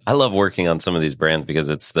 Because I love working on some of these brands because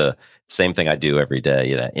it's the same thing I do every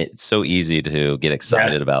day. It's so easy to get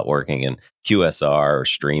excited about working in QSR or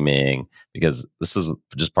streaming because this is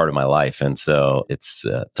just part of my life. And so it's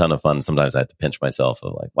a ton of fun. Sometimes I have to pinch myself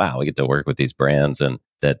of like, wow, we get to work with these brands. And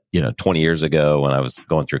that, 20 years ago when I was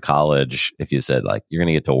going through college, if you said like, you're going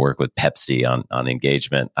to get to work with Pepsi on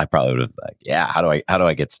engagement, I probably would have like, yeah, how do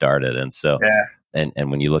I get started? And so,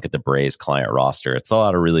 and when you look at the Braze client roster, it's a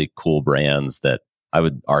lot of really cool brands that I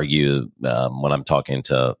would argue when I'm talking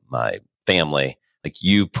to my family, like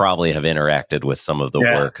you probably have interacted with some of the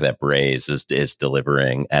work that Braze is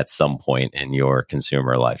delivering at some point in your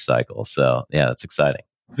consumer life cycle. So yeah, that's exciting.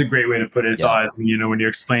 It's a great way to put it. It's always, when you're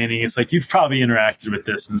explaining, it's like you've probably interacted with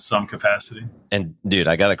this in some capacity. And dude,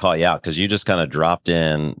 I got to call you out because you just kind of dropped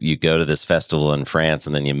in. You go to this festival in France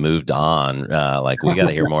and then you moved on. Like we got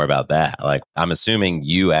to hear more about that. Like I'm assuming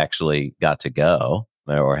you actually got to go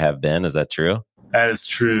or have been. Is that true? That is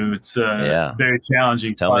true. It's very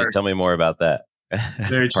challenging. Tell me more about that.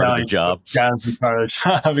 Very part of the job. Challenging part of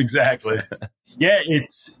the job. Exactly. Yeah,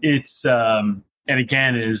 it's and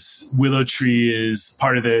again, is Willow Tree is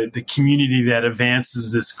part of the community that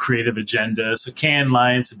advances this creative agenda. So Cannes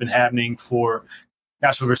Lions have been happening for,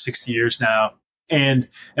 over 60 years now. And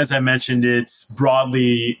as I mentioned, it's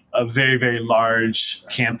broadly a very, very large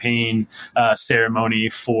campaign ceremony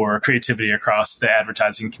for creativity across the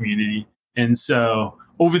advertising community. And so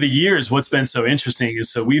over the years, what's been so interesting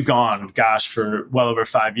is so we've gone, for well over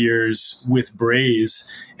 5 years with Braze.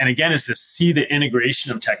 And again, is to see the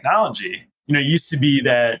integration of technology. It used to be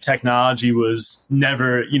that technology was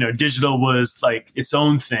never, digital was like its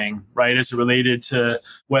own thing, right? As it related to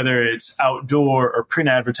whether it's outdoor or print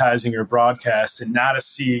advertising or broadcast. And now to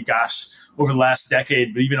see, over the last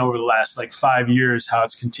decade, but even over the last 5 years, how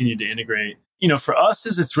it's continued to integrate. For us,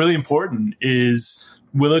 it's really important is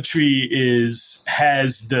Willow Tree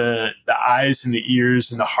has the eyes and the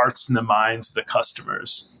ears and the hearts and the minds of the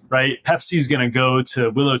customers, right? Pepsi is going to go to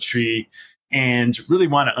Willow Tree and really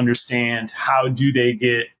want to understand how do they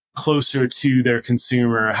get closer to their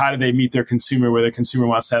consumer? How do they meet their consumer where their consumer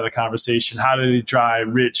wants to have a conversation? How do they drive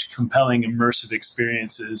rich, compelling, immersive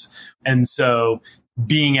experiences? And so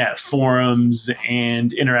being at forums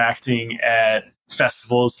and interacting at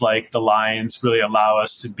festivals like the Lions really allow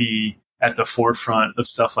us to be at the forefront of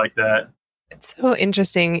stuff like that. It's so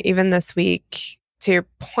interesting. Even this week, to your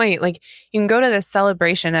point, you can go to this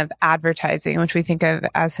celebration of advertising, which we think of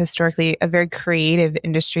as historically a very creative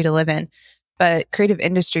industry to live in. But creative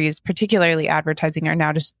industries, particularly advertising, are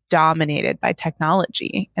now just dominated by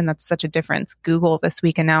technology. And that's such a difference. Google this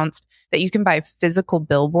week announced that you can buy physical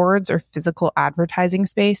billboards or physical advertising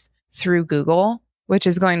space through Google, which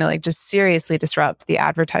is going to like just seriously disrupt the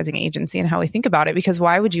advertising agency and how we think about it. Because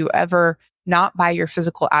why would you ever not buy your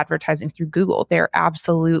physical advertising through Google? They're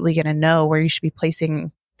absolutely going to know where you should be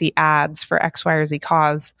placing the ads for X, Y, or Z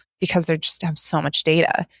cause because they just have so much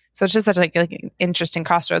data. So it's just such like an interesting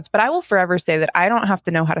crossroads. But I will forever say that I don't have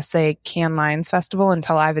to know how to say Cannes Lions Festival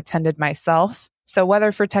until I've attended myself. So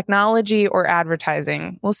whether for technology or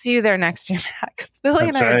advertising, we'll see you there next year, Matt, because Billy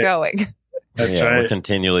and I are going. That's right. We're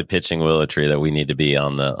continually pitching Willow Tree that we need to be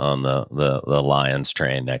on the Lions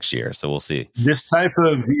train next year. So we'll see. This type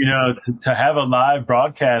of, to have a live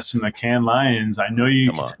broadcast from the Cannes Lions, I know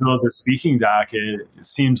you can fill the speaking docket. It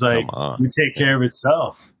seems like we take care of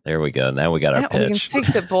itself. There we go. Now we got our pitch. We can speak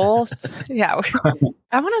to both. Yeah.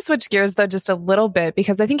 I want to switch gears though just a little bit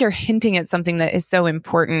because I think you're hinting at something that is so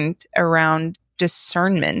important around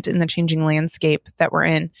discernment in the changing landscape that we're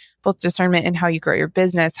in, both discernment in how you grow your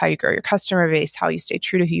business, how you grow your customer base, how you stay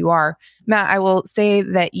true to who you are. Matt, I will say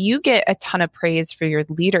that you get a ton of praise for your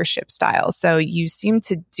leadership style. So you seem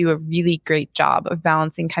to do a really great job of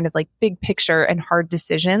balancing kind of like big picture and hard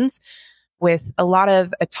decisions with a lot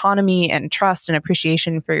of autonomy and trust and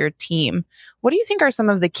appreciation for your team. What do you think are some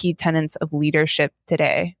of the key tenets of leadership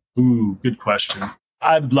today? Ooh, good question.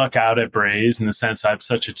 I'd luck out at Braze in the sense I have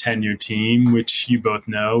such a tenured team, which you both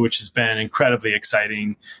know, which has been incredibly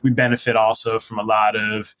exciting. We benefit also from a lot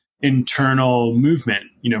of internal movement.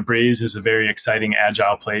 Braze is a very exciting,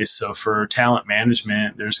 agile place. So for talent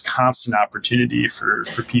management, there's constant opportunity for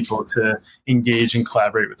people to engage and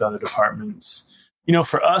collaborate with other departments.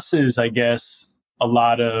 For us is, I guess, a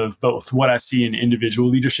lot of both what I see in individual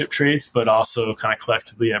leadership traits, but also kind of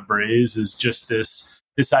collectively at Braze is just this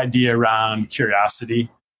idea around curiosity.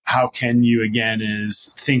 How can you, again,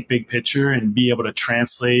 is think big picture and be able to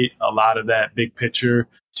translate a lot of that big picture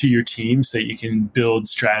to your team so that you can build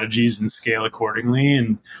strategies and scale accordingly.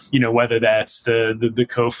 And, whether that's the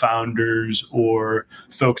co-founders or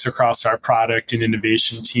folks across our product and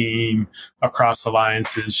innovation team, across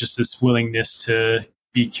alliances, just this willingness to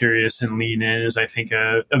be curious and lean in is, I think,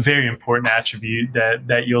 a very important attribute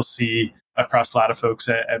that you'll see across a lot of folks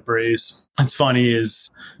at Braze. It's funny is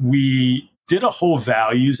we did a whole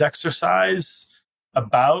values exercise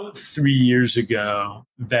about 3 years ago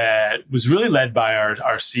that was really led by our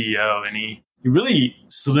CEO. And he really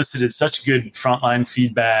solicited such good frontline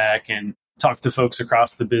feedback and talked to folks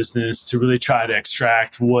across the business to really try to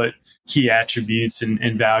extract what key attributes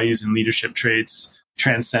and values and leadership traits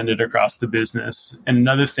transcended across the business. And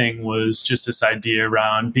another thing was just this idea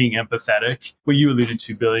around being empathetic. What you alluded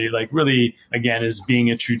to, Billy, like really, again, is being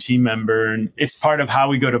a true team member. And it's part of how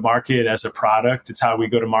we go to market as a product. It's how we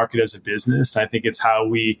go to market as a business. And I think it's how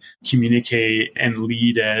we communicate and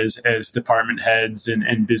lead as department heads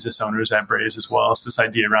and business owners at Braze as well. So this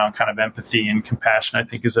idea around kind of empathy and compassion, I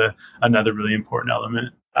think, is another really important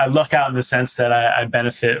element. I luck out in the sense that I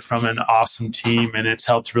benefit from an awesome team, and it's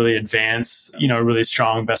helped really advance, a really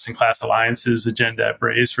strong best-in-class alliances agenda at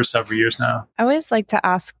Braze for several years now. I always like to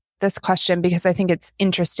ask this question because I think it's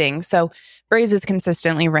interesting. So Braze is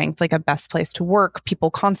consistently ranked like a best place to work. People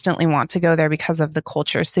constantly want to go there because of the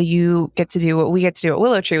culture. So you get to do what we get to do at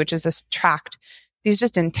Willow Tree, which is attract these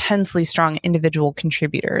just intensely strong individual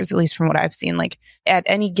contributors, at least from what I've seen. Like at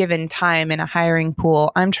any given time in a hiring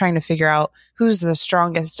pool, I'm trying to figure out who's the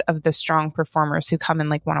strongest of the strong performers who come and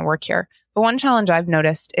like want to work here. But one challenge I've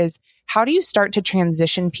noticed is how do you start to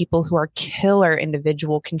transition people who are killer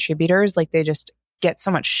individual contributors? Like they just get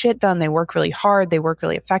so much shit done. They work really hard. They work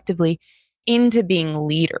really effectively into being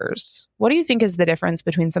leaders. What do you think is the difference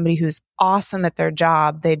between somebody who's awesome at their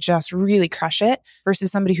job, they just really crush it,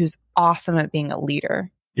 versus somebody who's awesome at being a leader?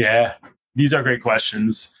 Yeah, these are great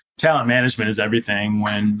questions. Talent management is everything.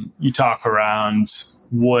 When you talk around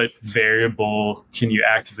what variable can you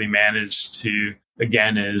actively manage to,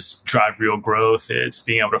 again, is drive real growth, it's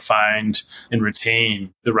being able to find and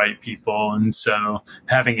retain the right people. And so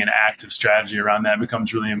having an active strategy around that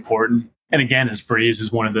becomes really important. And again, as Braze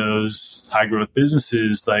is one of those high growth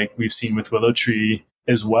businesses like we've seen with Willow Tree,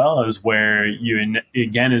 as well as where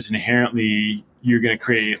again is inherently you're going to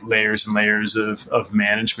create layers and layers of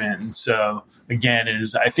management. And so again,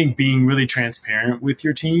 is I think being really transparent with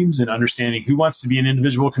your teams and understanding who wants to be an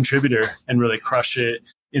individual contributor and really crush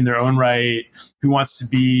it in their own right, who wants to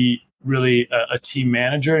be really a team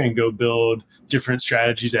manager and go build different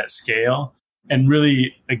strategies at scale. and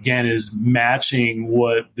really, again, is matching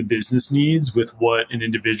what the business needs with what an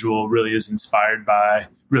individual really is inspired by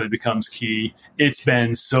really becomes key. It's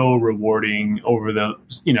been so rewarding over the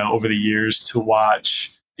years to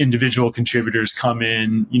watch individual contributors come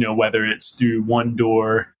in, whether it's through one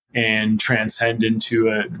door and transcend into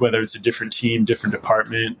whether it's a different team, different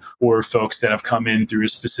department, or folks that have come in through a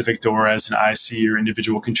specific door as an IC or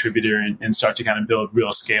individual contributor and start to kind of build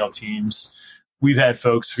real scale teams. We've had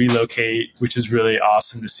folks relocate, which is really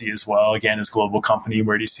awesome to see as well. Again, as a global company,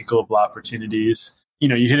 where do you see global opportunities? You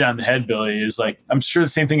hit it on the head, Billy, is like, I'm sure the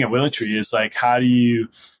same thing at WillowTree is like, how do you,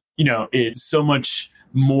 it's so much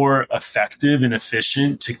more effective and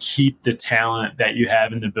efficient to keep the talent that you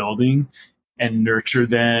have in the building and nurture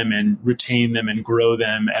them and retain them and grow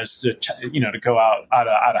them as to go out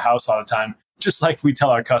of house all the time. Just like we tell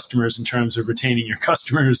our customers in terms of retaining your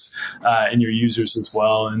customers and your users as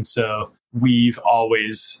well. And so we've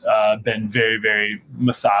always been very, very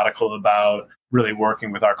methodical about really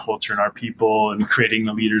working with our culture and our people and creating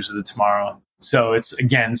the leaders of the tomorrow. So it's,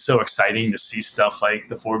 again, so exciting to see stuff like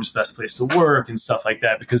the Forbes Best Place to Work and stuff like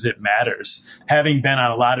that, because it matters. Having been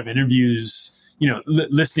on a lot of interviews,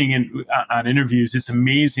 listening on interviews, it's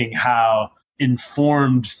amazing how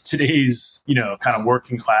informed today's, kind of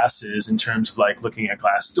working class is in terms of like looking at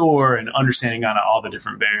Glassdoor and understanding on all the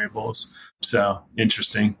different variables. So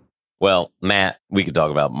interesting. Well, Matt, we could talk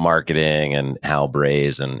about marketing and how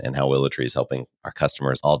Braze and how WillowTree is helping our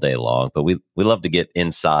customers all day long, but we love to get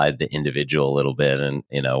inside the individual a little bit. And,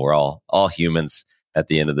 we're all humans at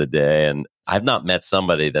the end of the day. And I've not met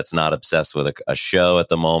somebody that's not obsessed with a show at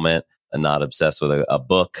the moment and not obsessed with a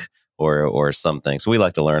book or something. So we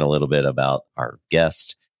like to learn a little bit about our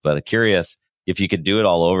guest, but I'm curious, if you could do it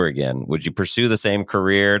all over again, would you pursue the same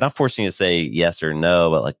career? Not forcing you to say yes or no,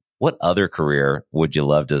 but like, what other career would you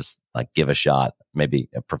love to give a shot? Maybe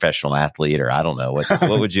a professional athlete, or I don't know.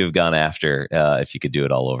 What would you have gone after if you could do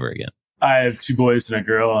it all over again? I have 2 boys and a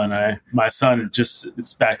girl, and my son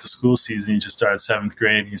it's back to school season. He just started 7th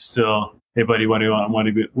grade. He's still, hey buddy, what do you want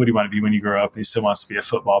to be when you grow up? And he still wants to be a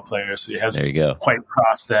football player. So he hasn't quite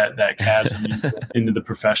crossed that chasm into the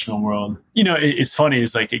professional world. It's funny.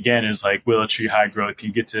 It's like, again, is like WillowTree high growth.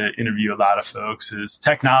 You get to interview a lot of folks. Is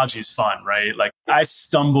technology is fun, right? Like I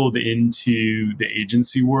stumbled into the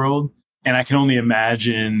agency world, and I can only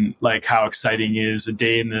imagine like how exciting is a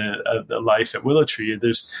day in the life at WillowTree.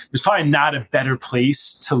 There's probably not a better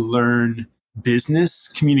place to learn business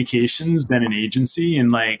communications than an agency.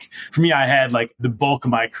 And like, for me, I had like the bulk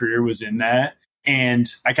of my career was in that. And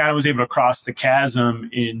I kind of was able to cross the chasm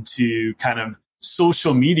into kind of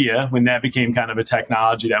social media when that became kind of a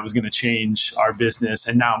technology that was going to change our business,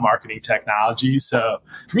 and now marketing technology. So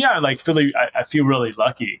for me, I feel really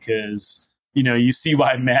lucky because, you see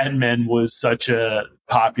why Mad Men was such a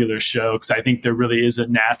popular show, because I think there really is a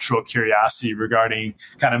natural curiosity regarding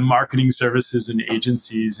kind of marketing services and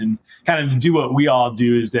agencies, and kind of to do what we all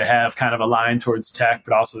do is to have kind of a line towards tech,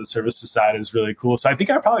 but also the services side is really cool. So I think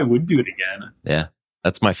I probably would do it again. Yeah.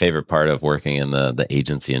 That's my favorite part of working in the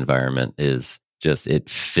agency environment is just it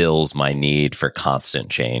fills my need for constant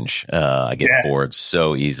change. I get bored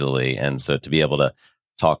so easily. And so to be able to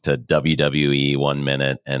talk to WWE 1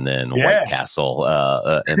 minute and then White Castle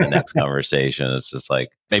in the next conversation, it's just like,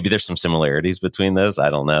 maybe there's some similarities between those. I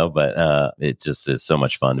don't know, but it just is so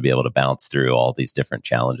much fun to be able to bounce through all these different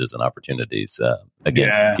challenges and opportunities.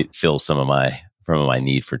 Fills some of my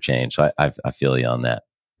need for change. So I feel you on that.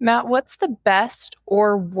 Matt, what's the best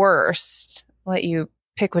or worst, let you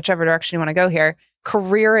pick whichever direction you want to go here,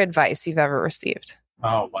 career advice you've ever received?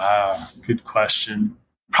 Oh, wow. Good question.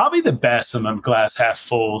 Probably the best. I'm a glass half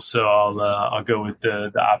full, so I'll go with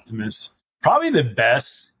the optimist. Probably the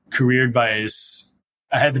best career advice.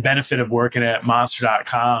 I had the benefit of working at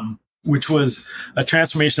monster.com, which was a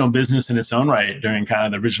transformational business in its own right during kind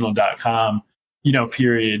of the original .com,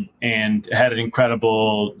 period, and had an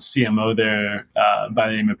incredible CMO there by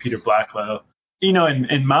the name of Peter Blacklow.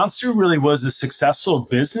 And Monster really was a successful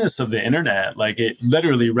business of the internet. Like it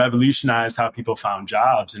literally revolutionized how people found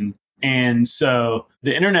jobs. And so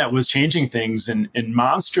the internet was changing things, and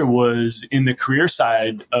Monster was in the career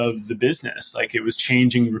side of the business. Like it was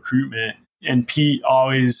changing recruitment. And Pete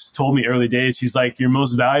always told me early days, he's like, your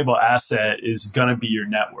most valuable asset is going to be your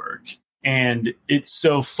network. And it's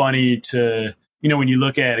so funny to, when you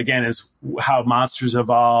look at, again, as how Monster's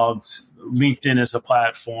evolved, LinkedIn as a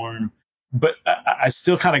platform. But I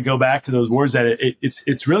still kind of go back to those words that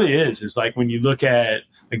it's really is. It's like when you look at,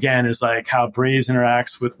 again, is like how Braze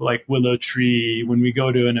interacts with like WillowTree. When we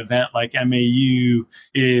go to an event like MAU,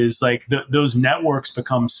 is like those networks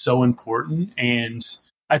become so important. And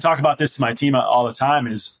I talk about this to my team all the time,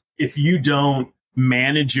 is if you don't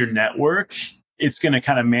manage your network, it's going to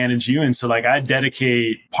kind of manage you. And so like I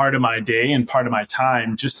dedicate part of my day and part of my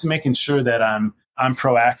time just to making sure that I'm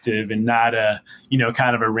proactive and not a,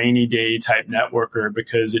 kind of a rainy day type networker,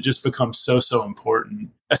 because it just becomes so important,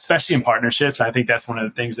 especially in partnerships. I think that's one of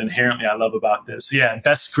the things inherently I love about this. So yeah,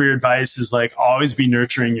 best career advice is like always be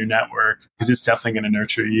nurturing your network, because it's definitely going to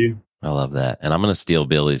nurture you. I love that. And I'm going to steal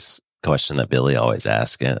Billy's question that Billy always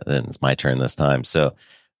asks, and it's my turn this time. So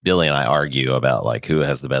Billy and I argue about like who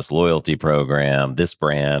has the best loyalty program, this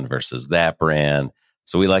brand versus that brand.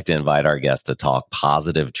 So we like to invite our guests to talk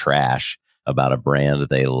positive trash about a brand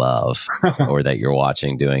they love or that you're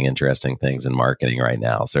watching doing interesting things in marketing right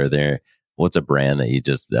now. So what's a brand that you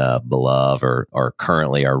just love or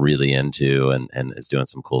currently are really into and is doing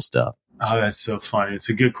some cool stuff? Oh, that's so funny. It's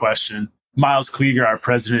a good question. Miles Klieger, our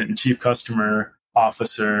president and chief customer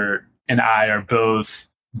officer, and I are both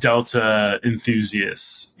Delta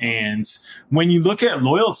enthusiasts. And when you look at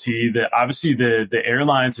loyalty, obviously the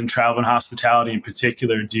airlines and travel and hospitality in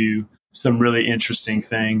particular do some really interesting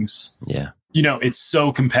things. Yeah. It's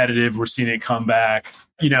so competitive. We're seeing it come back.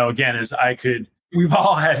 Again, we've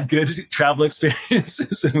all had good travel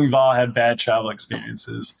experiences and we've all had bad travel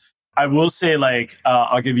experiences. I will say, like,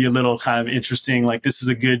 I'll give you a little kind of interesting, like, this is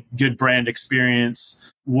a good brand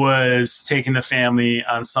experience, was taking the family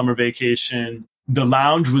on summer vacation. The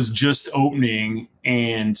lounge was just opening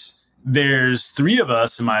and there's 3 of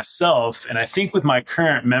us and myself. And I think with my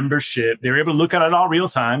current membership, they were able to look at it all real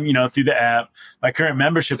time, through the app. My current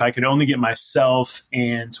membership, I could only get myself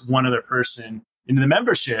and one other person into the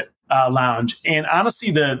membership lounge. And honestly,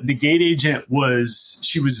 the gate agent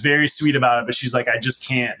she was very sweet about it, but she's like, I just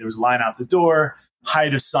can't. There was a line out the door,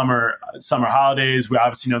 height of summer holidays. We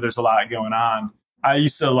obviously know there's a lot going on. I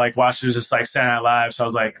used to like watch it just like Saturday Night Live. So I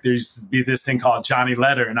was like, there used to be this thing called Johnny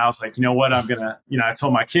Letter. And I was like, you know what? I'm going to, I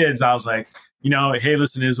told my kids, I was like, hey,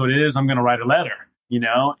 listen, it is what it is. I'm going to write a letter,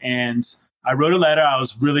 and I wrote a letter. I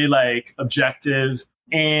was really like objective.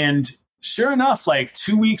 And sure enough, like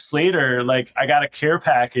 2 weeks later, like I got a care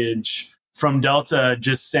package from Delta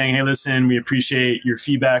just saying, hey, listen, we appreciate your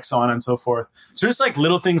feedback, so on and so forth. So just like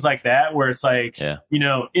little things like that, where it's like,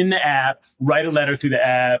 in the app, write a letter through the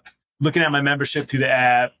app, looking at my membership through the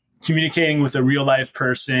app, communicating with a real life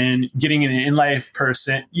person, getting an in life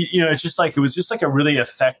person. It's just like, it was just like a really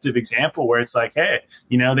effective example where it's like, hey,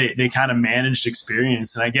 they kind of managed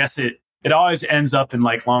experience. And I guess it always ends up in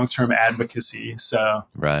like long-term advocacy. So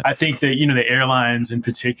right. I think that, the airlines in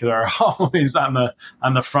particular are always on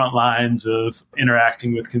the front lines of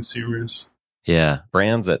interacting with consumers. Yeah.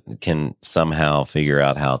 Brands that can somehow figure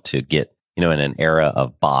out how to get, in an era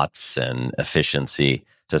of bots and efficiency,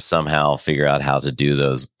 to somehow figure out how to do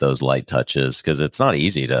those light touches, because it's not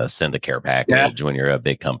easy to send a care package when you're a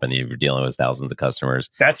big company. You're dealing with thousands of customers.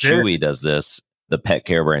 That's Chewy it. does this. The pet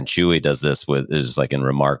care brand Chewy does this is like in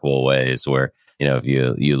remarkable ways where, if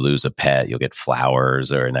you lose a pet, you'll get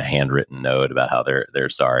flowers or in a handwritten note about how they're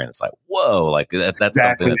sorry. And it's like, whoa, like that's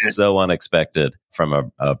exactly something that's so unexpected from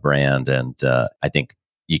a brand. And I think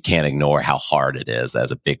you can't ignore how hard it is as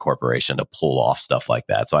a big corporation to pull off stuff like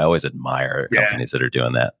that. So I always admire companies that are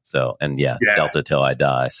doing that. So, and Delta till I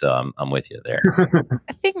die. So I'm with you there.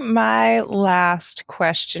 I think my last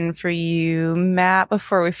question for you, Matt,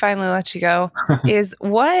 before we finally let you go, is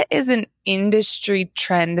what is an industry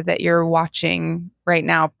trend that you're watching right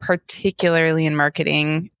now, particularly in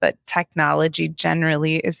marketing, but technology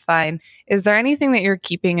generally is fine? Is there anything that you're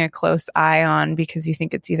keeping a close eye on because you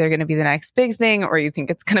think it's either going to be the next big thing or you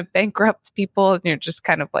think it's going to bankrupt people and you're just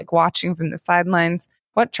kind of like watching from the sidelines?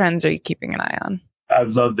 What trends are you keeping an eye on? I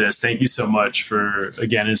love this. Thank you so much for,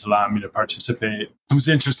 again, it's allowing me to participate. What's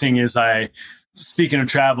interesting is speaking of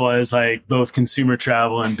travel, as like both consumer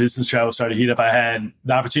travel and business travel started to heat up, I had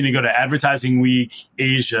the opportunity to go to Advertising Week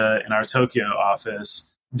Asia in our Tokyo office,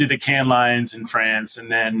 did the Cannes lines in France, and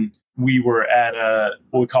then we were at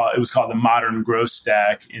it was called the Modern Growth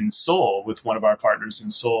Stack in Seoul with one of our partners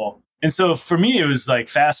in Seoul. And so for me, it was like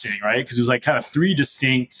fascinating, right? Because it was like kind of 3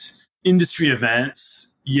 distinct industry events,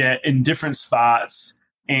 yet in different spots,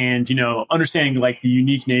 and, understanding like the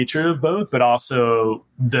unique nature of both, but also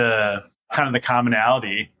the kind of the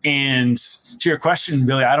commonality. And to your question,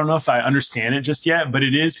 Billy, I don't know if I understand it just yet, but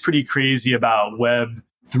it is pretty crazy about Web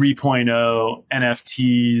 3.0,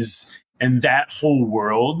 NFTs, and that whole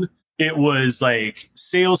world. It was like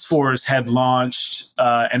Salesforce had launched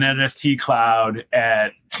an NFT cloud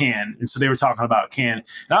at Cannes. And so they were talking about Cannes.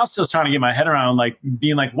 And I was still trying to get my head around like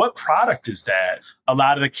being like, what product is that? A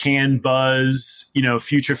lot of the Cannes buzz,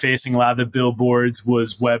 future facing, a lot of the billboards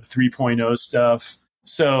was Web 3.0 stuff.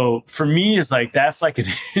 So for me, it's like, that's like,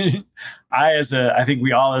 I think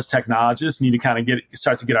we all as technologists need to kind of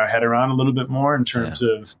start to get our head around a little bit more in terms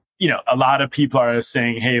of, a lot of people are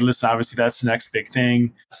saying, hey, listen, obviously that's the next big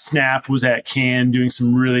thing. Snap was at Cannes doing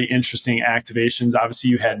some really interesting activations.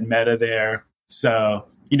 Obviously you had Meta there. So,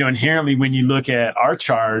 inherently when you look at our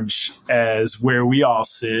charge as where we all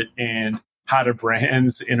sit and how do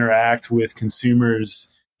brands interact with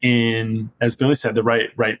consumers in, as Billy said, the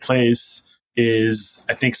right place, is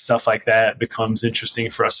I think stuff like that becomes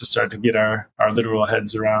interesting for us to start to get our literal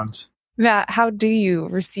heads around. Matt, how do you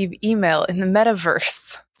receive email in the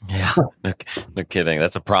metaverse? Yeah, no kidding.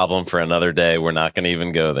 That's a problem for another day. We're not going to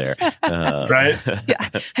even go there. Right?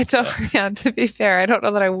 Yeah, to be fair, I don't know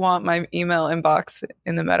that I want my email inbox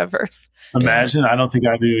in the metaverse. Imagine. I don't think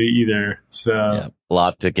I do either. So a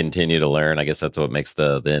lot to continue to learn. I guess that's what makes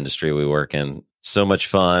the industry we work in so much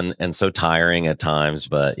fun and so tiring at times.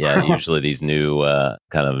 But usually these new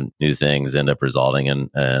kind of new things end up resulting in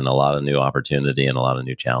a lot of new opportunity and a lot of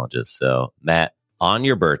new challenges. So Matt, on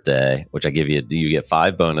your birthday, which I give you get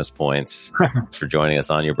 5 bonus points for joining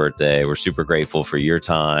us on your birthday. We're super grateful for your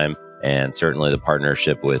time and certainly the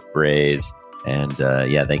partnership with Braze. And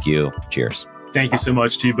thank you. Cheers. Thank you so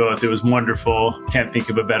much to you both. It was wonderful. Can't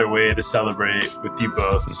think of a better way to celebrate with you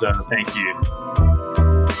both. So thank you.